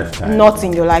my lifetime. Not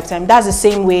in your lifetime. That's the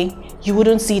same way you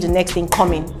wouldn't see the next thing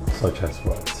coming. Such as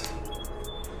what?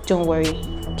 Don't worry.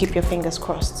 Keep your fingers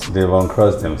crossed. They've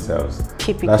uncrossed themselves.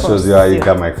 Keep it That crossed. shows you how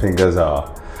eager my fingers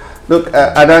are. Look,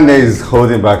 Adane is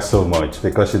holding back so much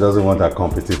because she doesn't want her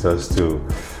competitors to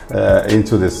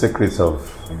into the secrets of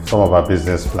some of our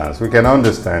business plans. We can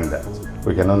understand that.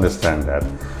 We can understand that.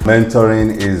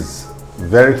 Mentoring is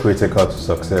very critical to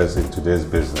success in today's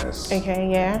business.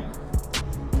 Okay, yeah.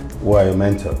 Who are your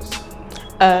mentors?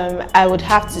 I would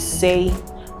have to say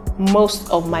most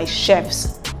of my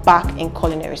chefs back in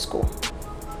culinary school.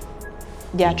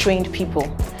 They are trained people.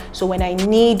 So when I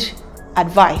need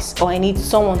advice or I need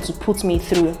someone to put me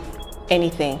through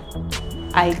anything,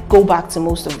 I go back to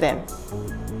most of them.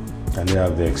 And they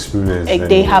have the experience.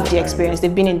 They have the experience.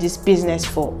 They've been in this business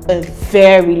for a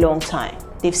very long time.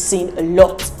 They've seen a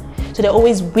lot. So they're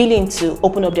always willing to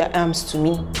open up their arms to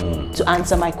me, to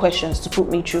answer my questions, to put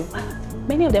me through.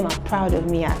 Many of them are proud of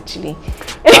me, actually.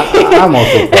 I'm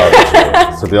also proud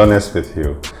of you, to be honest with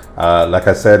you. Like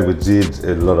I said, we did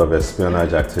a lot of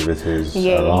espionage activities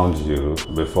around you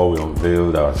before we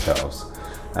unveiled ourselves.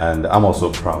 And I'm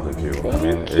also proud of you.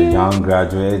 Thank a you. young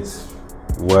graduate,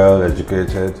 well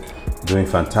educated, doing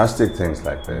fantastic things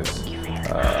like this.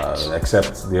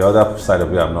 Except the other side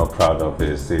of it I'm not proud of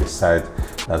is the side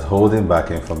that's holding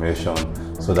back information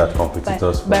so that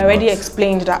competitors. But I already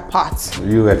explained that part.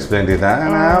 You explained it,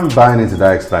 and I'm buying into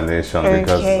that explanation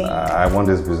because I want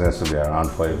this business to be around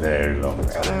for a very long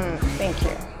time. Thank you.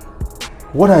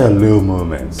 What are your low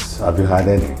moments? Have you had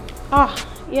any?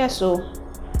 Yes. So.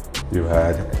 You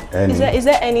had any? Is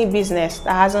there any business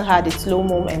that hasn't had its low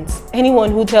moments?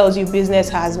 Anyone who tells you business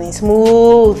has been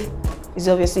smooth is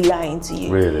obviously lying to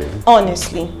you. Really?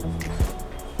 Honestly.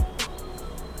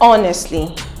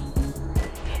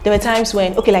 There were times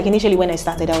when, like initially when I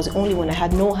started, I was the only one. I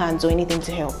had no hands or anything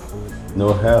to help.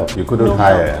 No help? You couldn't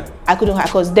hire? I couldn't hire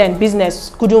because then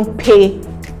business couldn't pay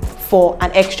for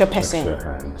an extra person.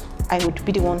 Extra hand. I would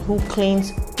be the one who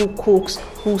cleans, who cooks,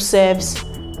 who serves,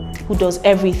 who does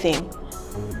everything.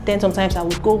 Then sometimes I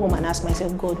would go home and ask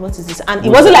myself, God, what is this? And it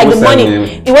wasn't like the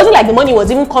money. It wasn't like the money was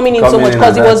even coming in so much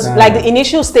because it was like the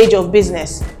initial stage of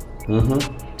business.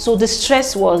 So the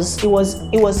stress was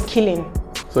killing.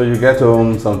 So you get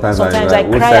home sometimes I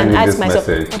cry and ask myself,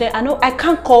 I know I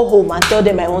can't call home and tell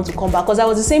them I want to come back because I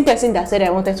was the same person that said I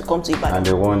wanted to come to Ibadan. And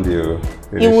they warned you.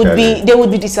 They would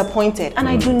be disappointed, and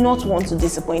I do not want to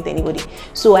disappoint anybody.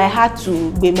 So I had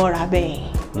to be more abe.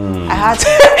 I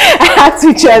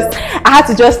had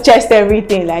to just chest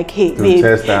everything like, hey babe,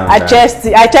 I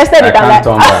chested it.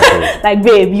 I'm like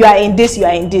babe, you are in this.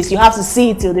 You have to see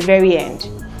it till the very end.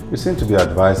 You seem to be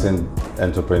advising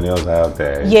entrepreneurs out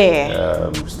there,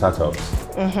 startups,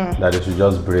 that they should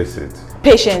just brace it.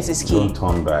 Patience is key. Don't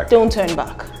turn back. Don't turn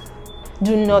back.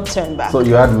 Do not turn back. So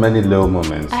you had many low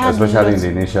moments, especially in the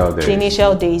initial days. The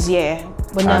initial days, yeah.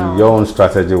 But now, your own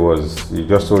strategy was, you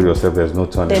just told yourself there's no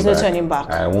turning back. There's no turning back.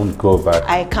 I won't go back.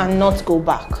 I cannot go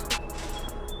back.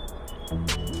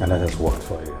 And that has worked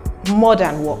for you. More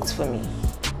than worked for me.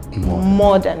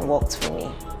 More than worked for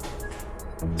me.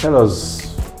 Tell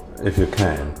us, if you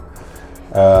can,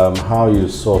 how you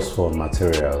source for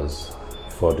materials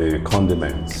for the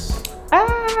condiments.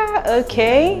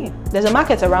 Okay. There's a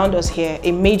market around us here,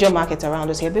 a major market around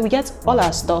us here, but we get all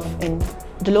our stuff in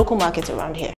the local market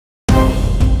around here.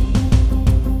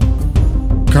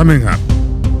 Coming up.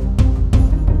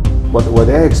 But were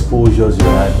there exposures you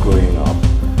had growing up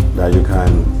that you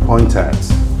can point at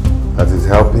that is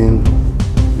helping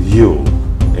you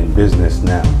in business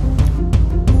now?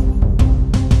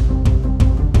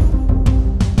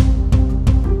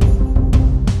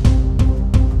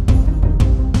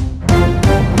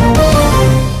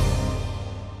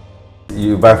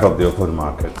 You buy from the open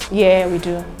market. Yeah, we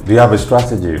do. Do you have a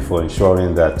strategy for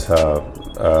ensuring that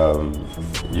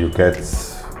you get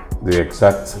the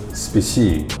exact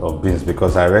species of beans?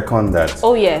 Because I reckon that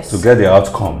to get the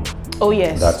outcome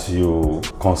that you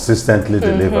consistently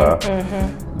deliver,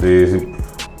 the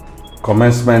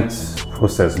commencement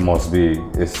process must be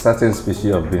a certain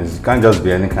species of beans. It can't just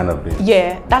be any kind of beans.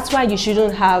 Yeah, that's why you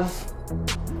shouldn't have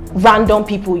random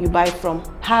people you buy from.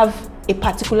 Have a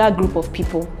particular group of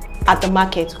people at the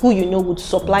market who you know would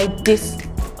supply this.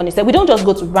 Honestly, we don't just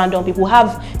go to random people. We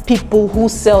have people who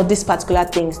sell these particular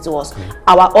things to us.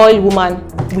 Our oil woman,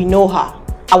 we know her.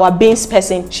 Our beans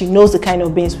person, she knows the kind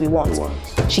of beans we want.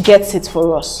 She gets it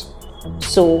for us.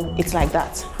 So it's like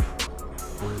that.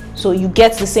 So you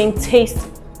get the same taste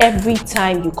every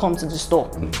time you come to the store.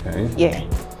 Okay. Yeah.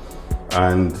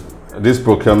 And this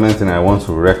procurement thing, I want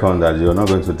to reckon that you're not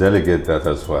going to delegate that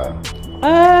as well.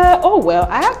 Well,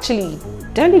 I actually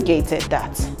delegated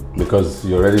that. Because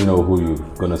you already know who you're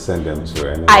going to send them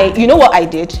to anyway. You know what I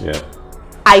did? Yeah.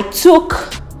 I took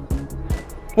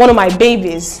one of my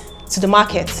babies to the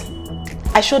market.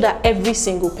 I showed her every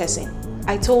single person.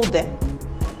 I told them,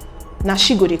 now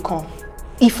she go to come,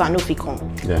 if I know if he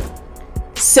come. Yeah.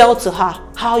 Sell to her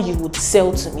how you would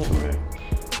sell to me. Okay.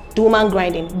 The woman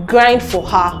grinding, grind for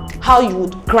her how you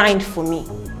would grind for me.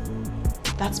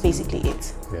 That's basically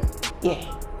it. Yeah.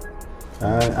 Yeah.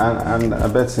 And I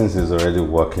bet since it's already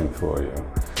working for you,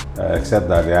 except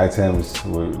that the items,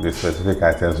 the specific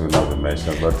items will not be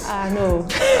mentioned, but no.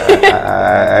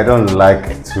 I don't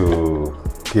like to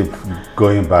keep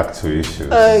going back to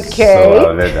issues. Okay. So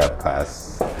I'll let that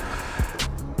pass.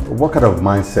 What kind of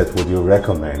mindset would you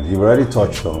recommend? You already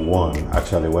touched on one,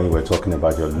 actually, when you were talking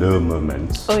about your low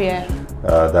moments. Oh, yeah.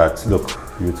 That, look,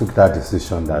 you took that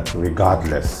decision that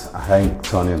regardless, I ain't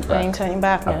turning back. I ain't turning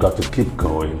back. I've got to keep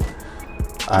going.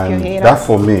 And that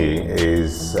for me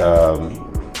is,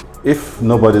 if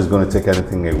nobody's going to take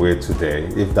anything away today,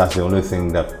 if that's the only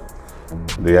thing that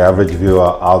the average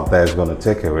viewer out there is going to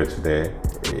take away today,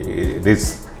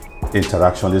 this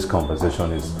interaction, this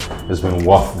conversation has been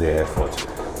worth the effort.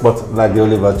 But like the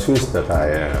Oliver Twist that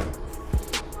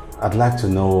I'd like to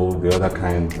know the other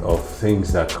kind of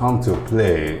things that come to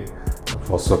play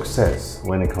for success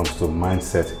when it comes to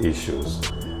mindset issues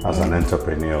as an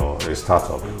entrepreneur, a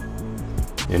startup,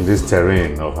 in this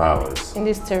terrain of ours. In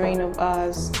this terrain of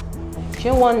ours,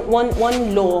 you know,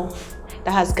 one law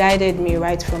that has guided me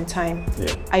right from time.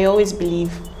 Yeah. I always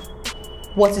believe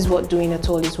what is worth doing at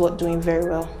all is worth doing very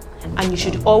well. And you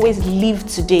should always live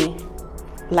today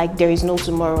like there is no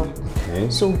tomorrow. Okay.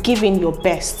 So give in your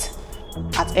best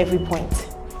at every point,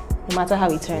 no matter how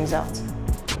it turns out.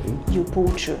 Okay. You pull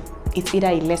through. It's either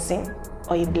a lesson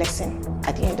or a blessing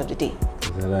at the end of the day.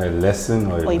 Is that a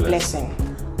lesson or a blessing?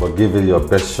 But give it your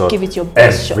best shot. Give it your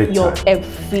best shot, time. your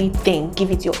everything.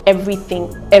 Give it your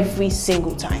everything every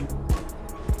single time.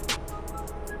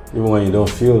 Even when you don't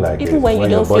feel like it. Even when you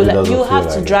don't feel like it, you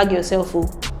have to drag yourself. Oh.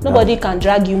 Nobody can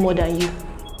drag you more than you.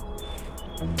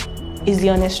 It's the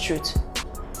honest truth.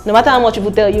 No matter how much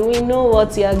people tell you, we know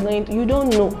what you are going to, you don't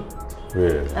know.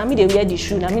 Really? I mean, they wear the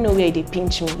shoe, I mean, know where they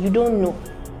pinch me. You don't know.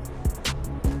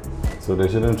 So they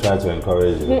shouldn't try to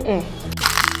encourage you.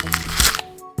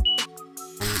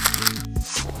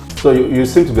 So you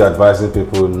seem to be advising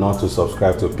people not to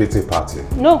subscribe to pity party.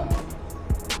 No,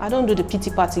 I don't do the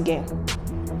pity party game.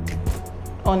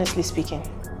 Honestly speaking.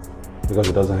 Because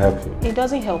it doesn't help you. It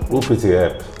doesn't help. Who pity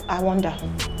help? I wonder.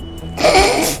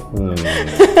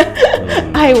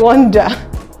 I wonder.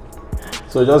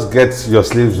 So just get your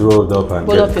sleeves rolled up and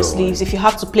roll up your sleeves. If you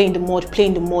have to play in the mud,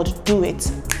 do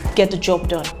it. Get the job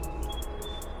done.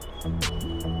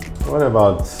 What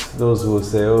about those who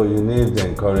say, oh, you need the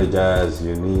encouragers,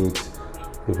 you need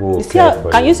people who care for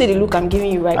you? Can you see the look I'm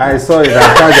giving you right now? I saw it,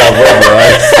 I'm trying to avoid your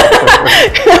eyes.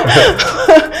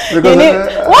 Because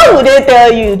what would they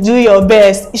tell you? Do your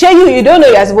best. You don't know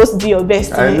you're supposed to do your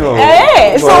best. I know.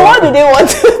 Hey, so what do they want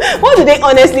to, what do they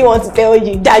honestly want to tell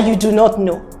you that you do not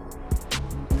know?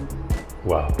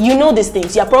 Wow. You know these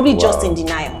things. You're probably just in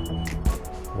denial.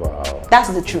 Wow. That's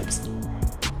the truth.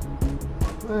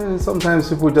 Sometimes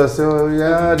people just say, oh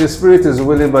yeah, the spirit is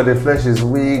willing but the flesh is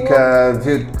weak.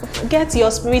 Get your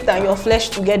spirit and your flesh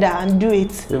together and do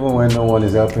it. Even when no one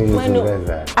is helping you to get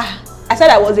that. I said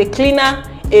I was a cleaner,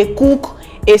 a cook,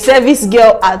 a service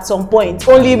girl at some point.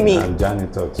 Only me. And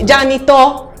janitor too.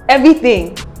 Janitor,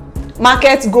 everything.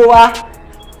 Market goer.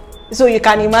 So you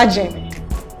can imagine.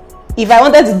 If I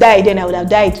wanted to die then, I would have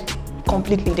died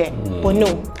completely then. But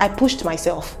no, I pushed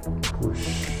myself.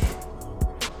 Push.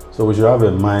 So we should have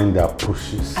a mind that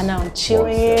pushes. And now I'm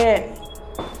chilling.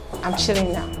 I'm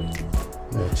chilling now.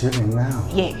 You're chilling now?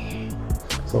 Yeah.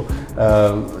 So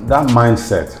that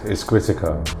mindset is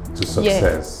critical to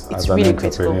success as an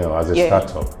entrepreneur, as a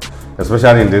startup.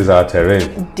 Especially in this our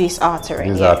terrain. This our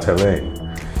terrain. This our terrain.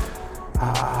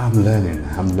 I'm learning.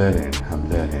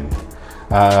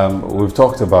 We've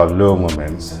talked about low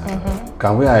moments.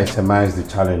 Can we itemize the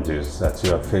challenges that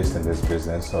you have faced in this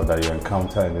business or that you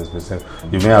encounter in this business?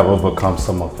 You may have overcome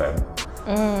some of them,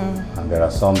 and there are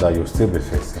some that you'll still be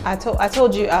facing. I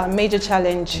told you our major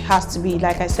challenge has to be,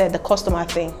 like I said, the customer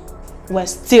thing. We're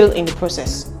still in the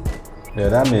process. Yeah,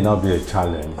 that may not be a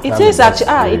challenge. It is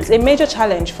actually, it's a major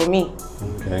challenge for me.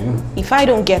 Okay. If I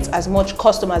don't get as much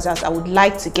customers as I would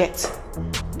like to get,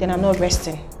 then I'm not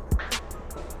resting.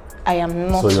 I am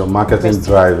not. So your marketing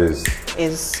drive is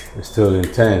still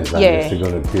intense, and you're still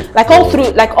going to keep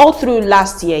all through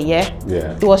last year.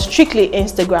 Yeah. It was strictly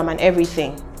Instagram and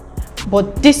everything.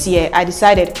 But this year I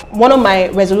decided, one of my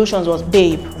resolutions was,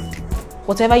 babe,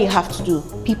 whatever you have to do,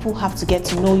 people have to get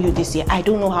to know you this year. I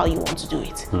don't know how you want to do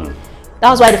it. That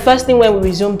was why the first thing when we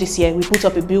resumed this year, we put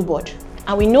up a billboard,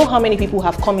 and we know how many people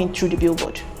have come in through the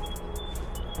billboard.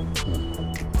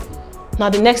 Now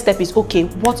the next step is, okay,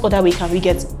 what other way can we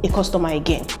get a customer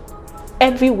again?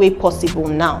 Every way possible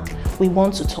now, we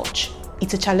want to touch.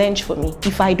 It's a challenge for me.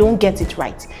 If I don't get it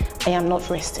right, I am not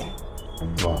resting.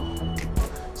 Wow.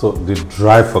 So the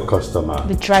drive for customer.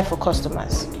 The drive for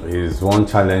customers. Is one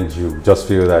challenge you just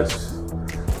feel that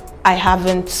I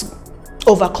haven't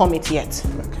overcome it yet.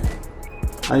 Okay.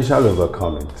 And you shall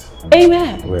overcome it.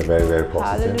 Amen. We're very, very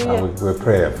positive. Hallelujah. And we're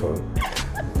prayerful.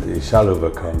 You shall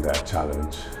overcome that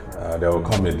challenge. There will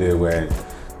come a day when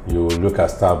you will look at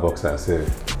Starbucks and say,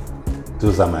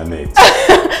 those are my mates.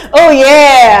 Oh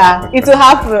yeah, it will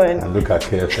happen. And look at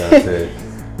KFC and say,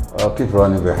 I'll keep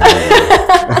running behind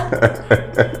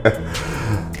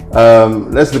you.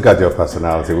 Let's look at your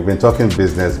personality. We've been talking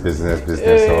business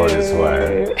all this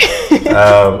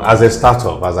while. As a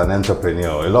startup, as an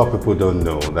entrepreneur, a lot of people don't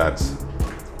know that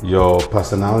your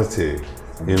personality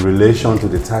in relation to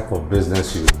the type of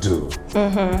business you do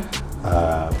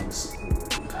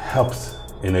helped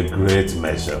in a great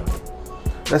measure.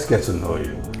 Let's get to know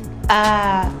you.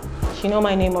 You know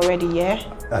my name already, yeah?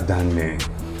 Adane.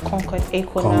 Concord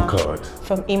Ekona. Concord.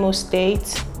 From Imo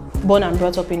State. Born and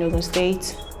brought up in Ogun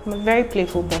State. I'm a very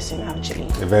playful person, actually.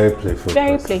 A very playful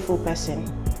Very person. playful person.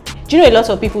 Do you know a lot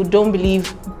of people don't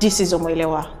believe this is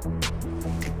Omoilewa?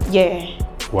 Yeah.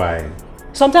 Why?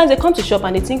 Sometimes they come to shop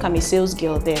and they think I'm a sales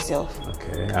girl themselves.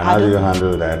 Okay. And how do you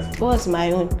handle that? What's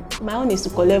my own? My own is to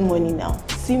collect money now.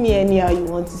 See me anyhow you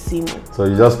want to see me. So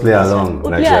you just play along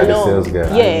like you're the sales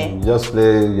girl. Yeah. You just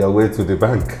play your way to the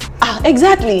bank.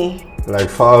 Exactly. Like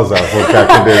fowls are for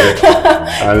calculated.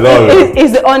 And Lord.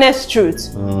 It's the honest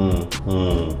truth.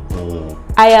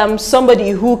 I am somebody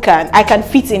who I can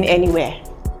fit in anywhere,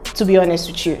 to be honest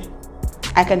with you.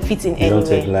 I can fit in anywhere. You don't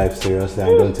take life seriously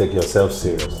and you don't take yourself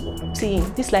seriously. See,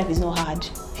 this life is not hard.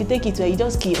 If you take it well, you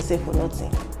just kill yourself for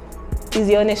nothing. It's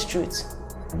the honest truth.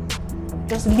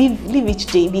 Just live each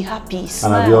day, be happy,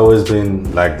 smile. And have you always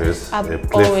been like this? I've a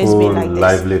playful, always been like this.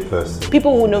 lively person?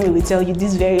 People who know me will tell you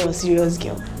this very unserious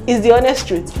girl. It's the honest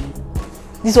truth.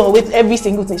 This one with every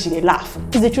single thing she dey laugh.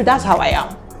 It's the truth, that's how I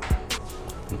am.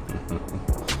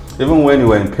 Even when you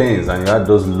were in pains and you had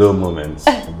those low moments.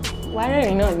 Why don't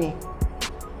you know me?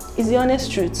 It's the honest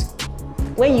truth.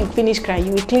 When you finish crying,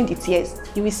 you will clean the tears.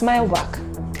 You will smile back.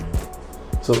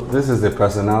 So this is the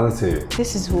personality.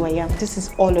 This is who I am. This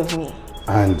is all of me.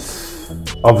 And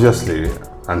obviously,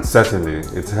 and certainly,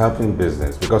 it's helping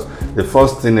business because the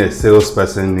first thing a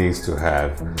salesperson needs to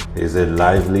have is a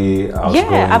lively,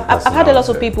 outgoing I've had a lot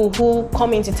of people who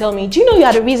come in to tell me, do you know you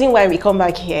are the reason why we come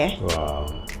back here?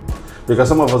 Wow. Because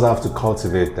some of us have to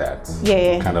cultivate that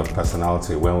kind of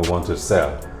personality when we want to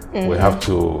sell. We have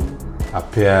to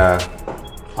appear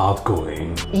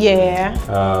outgoing. Yeah.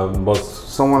 But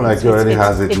someone like you already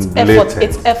has it latent.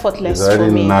 It's effortless It's already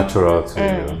for me. natural to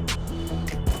you.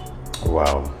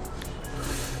 Wow.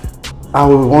 I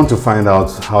would want to find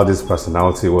out how this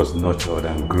personality was nurtured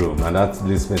and groomed, and that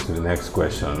leads me to the next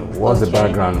question. What's the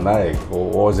background like? Or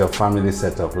what was your family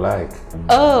setup like?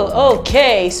 Oh,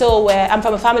 okay. So I'm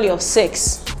from a family of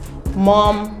 6.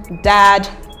 Mom, dad,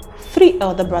 3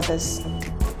 elder brothers.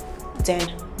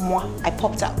 Then, moi, I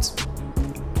popped out.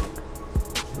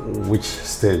 Which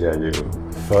stage are you?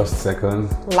 First,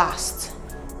 second? Last.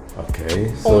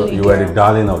 Okay, so Only you girl. were the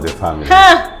darling of the family.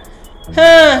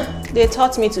 They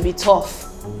taught me to be tough,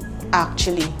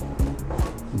 actually.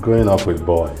 Growing up with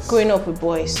boys. Growing up with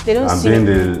boys. They don't And see being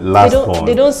me, the last born.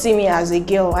 They don't see me as a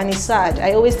girl, and it's sad.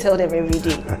 I always tell them every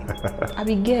day. I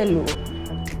be girl.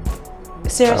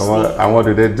 Seriously. And what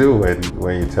do they do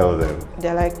when you tell them?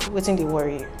 They're like, waiting they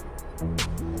worry.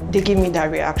 They give me that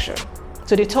reaction.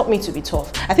 So they taught me to be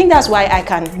tough. I think that's why I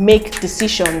can make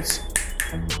decisions.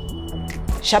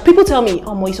 People tell me,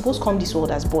 oh, you're supposed to come this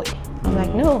world as boy. I'm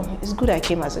like, no, it's good I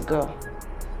came as a girl.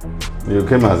 You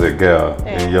came as a girl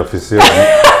in your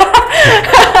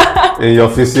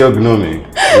physiognomy.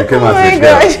 You came as a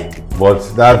girl.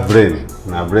 But that brain,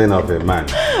 the brain of a man.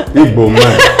 Igbo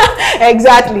man.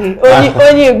 Exactly.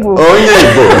 Only Igbo. Only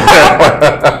Igbo.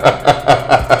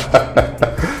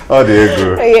 Oh, the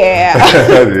ego. Yeah.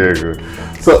 The ego.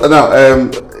 So now,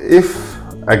 if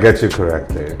I get you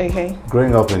correctly, okay.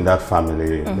 Growing up in that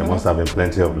family, there must have been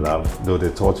plenty of love, though they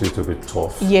taught you to be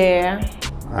tough. Yeah.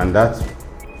 And that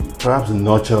perhaps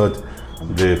nurtured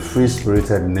the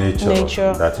free-spirited nature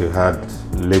that you had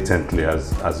latently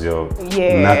as your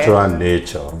natural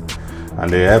nature. And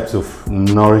they help to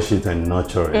nourish it and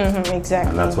nurture it. Exactly.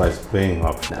 And that's why it's paying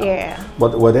off now. Yeah.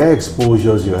 But were there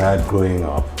exposures you had growing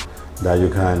up that you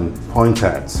can point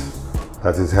at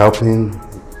that is helping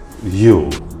you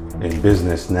in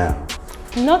business now?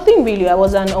 Nothing really. I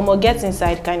was an get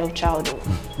inside kind of child,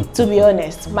 to be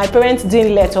honest. My parents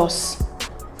didn't let us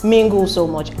mingle so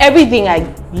much. Everything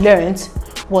I learned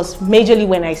was majorly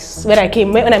when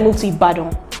I moved to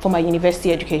Ibadan for my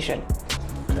university education.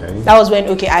 Okay. That was when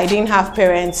I didn't have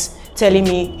parents telling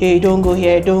me, hey, don't go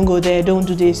here, don't go there, don't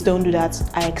do this, don't do that.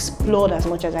 I explored as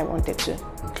much as I wanted to.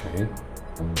 Okay.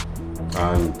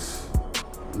 And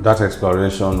that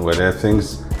exploration, were there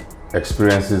things,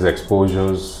 experiences,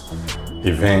 exposures,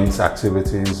 events,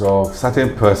 activities of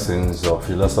certain persons or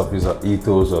philosophies or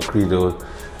ethos or credos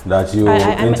that you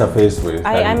interfaced with?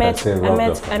 I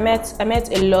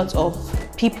met a lot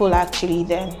of people actually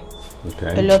then.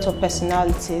 Okay. A lot of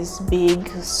personalities, big,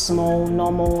 small,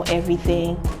 normal,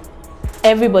 everything.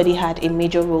 Everybody had a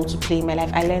major role to play in my life.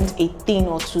 I learned a thing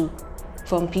or two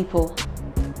from people.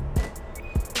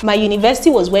 My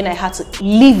university was when I had to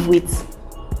live with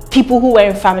people who were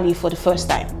in family for the first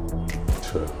time.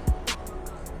 Sure.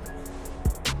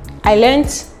 I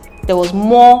learned there was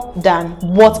more than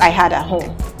what I had at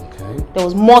home. Okay. There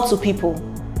was more to people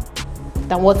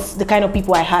than what the kind of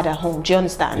people I had at home. Do you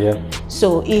understand? Yeah.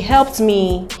 So it helped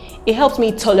me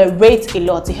tolerate a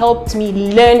lot. It helped me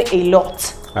learn a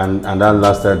lot. And that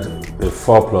lasted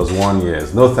 4+1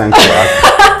 years. No thanks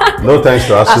to no thanks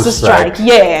to ASU strike.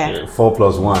 Yeah.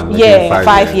 4+1. Yeah,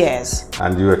 5 years.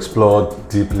 And you explored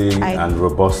deeply and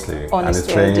robustly.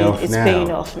 Honestly, and it's paying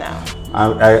off now.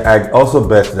 I also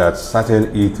bet that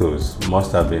certain ethos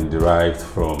must have been derived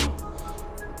from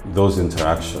those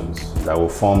interactions that will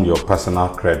form your personal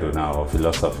credo now or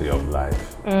philosophy of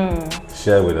life.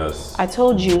 Share with us. I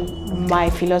told you my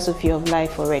philosophy of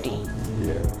life already.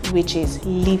 Yeah. Which is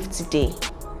live today.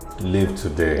 Live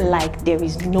today. Like there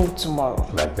is no tomorrow.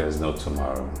 Like there is no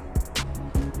tomorrow.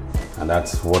 And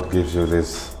that's what gives you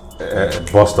this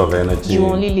burst of energy. You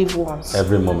only live once.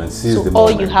 Every moment. Seize the moment. So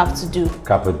all you have to do.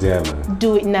 Carpe diem.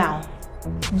 Do it now.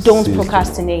 Don't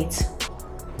procrastinate.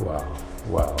 Wow.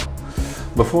 Wow.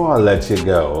 Before I let you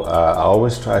go, I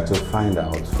always try to find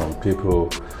out from people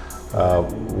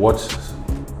what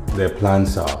their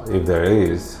plans are, if there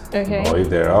is, or if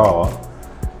there are,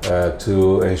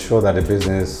 to ensure that the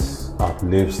business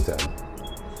outlives them.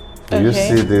 Do you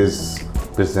see this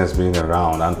business being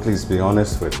around? And please be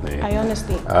honest with me. I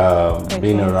honestly.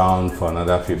 Being around for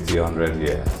another 50, 100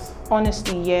 years.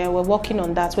 Honestly, yeah, we're working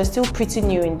on that. We're still pretty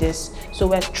new in this. So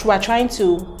we're trying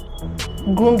to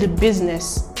groom the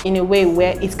business in a way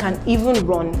where it can even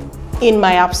run in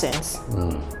my absence.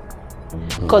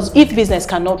 Because if business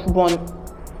cannot run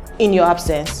in your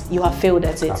absence, you have failed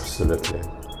at it. Absolutely.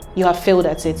 You have failed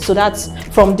at it. So that's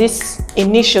from this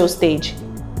initial stage.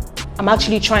 I'm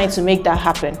actually trying to make that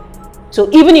happen. So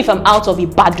even if I'm out of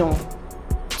Ibadan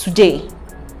today,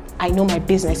 I know my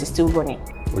business is still running.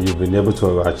 Well, you've been able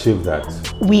to achieve that.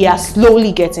 We are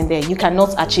slowly getting there. You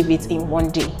cannot achieve it in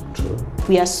one day. True.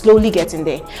 We are slowly getting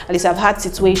there. At least I've had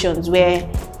situations where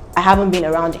I haven't been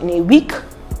around in a week,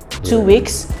 2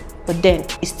 weeks, but then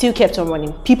it still kept on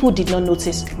running. People did not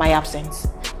notice my absence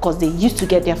because they used to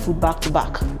get their food back to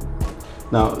back.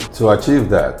 Now, to achieve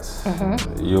that,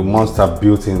 you must have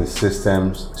built in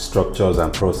systems, structures,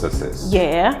 and processes.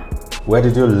 Yeah. Where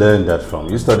did you learn that from?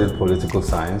 You studied political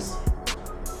science?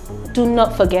 Do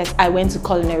not forget, I went to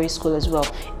culinary school as well.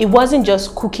 It wasn't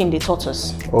just cooking they taught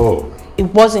us. Oh. It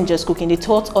wasn't just cooking. They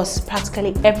taught us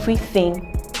practically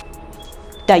everything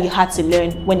that you had to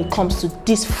learn when it comes to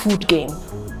this food game.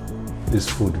 This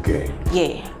food game?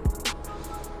 Yeah.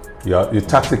 You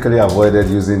tactically avoided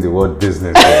using the word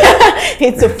business.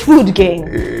 It's a food game.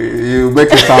 You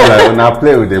make it sound like when I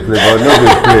play with the play, but no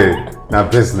they play. Now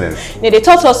business. Yeah, they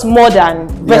taught us more than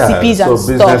recipes and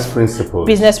stuff. Business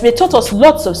principles. They taught us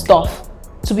lots of stuff,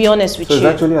 to be honest with you. So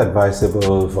it's actually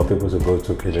advisable for people to go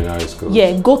to culinary schools.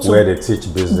 Yeah, go to where they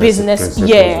teach business principles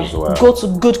as well. Go to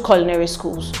good culinary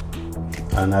schools.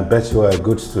 And I bet you are a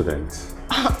good student.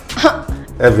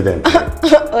 Evidently.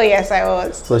 Oh yes, I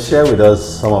was. So share with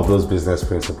us some of those business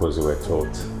principles you were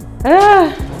taught.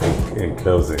 In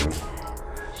closing,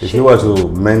 if you were to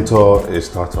mentor a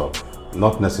startup,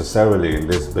 not necessarily in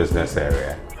this business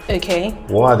area, okay,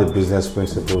 what are the business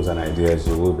principles and ideas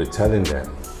you will be telling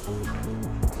them?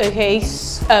 Okay,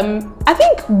 I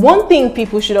think one thing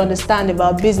people should understand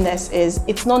about business is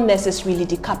it's not necessarily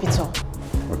the capital.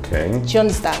 Okay. Do you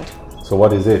understand? So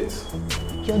what is it?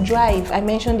 Your drive. I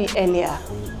mentioned it earlier.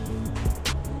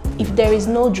 If there is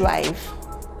no drive,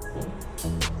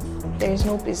 there is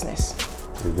no business.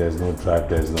 If there's no drive,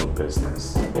 there's no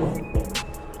business.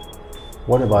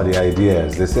 What about the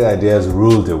ideas? They say ideas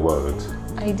rule the world.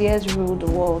 Ideas rule the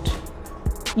world.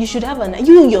 You should have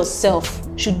you yourself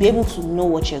should be able to know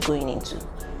what you're going into,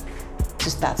 to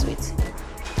start with.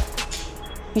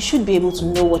 You should be able to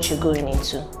know what you're going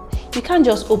into. You can't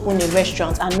just open a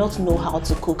restaurant and not know how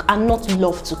to cook and not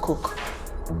love to cook.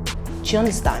 Do you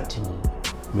understand?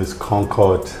 Miss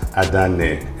Concord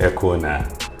Adane Ekona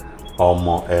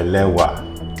Omo Elewa.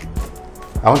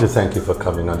 I want to thank you for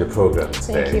coming on the program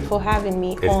today. Thank you for having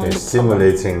me on. It's been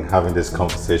stimulating having this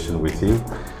conversation with you.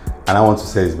 And I want to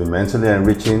say it's been mentally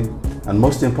enriching, and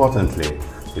most importantly,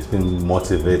 it's been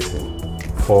motivating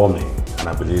for me, and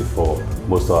I believe for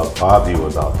most of our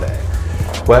viewers out there.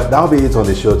 Well, that'll be it on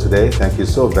the show today. Thank you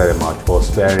so very much for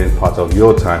sparing part of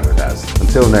your time with us.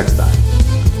 Until next time.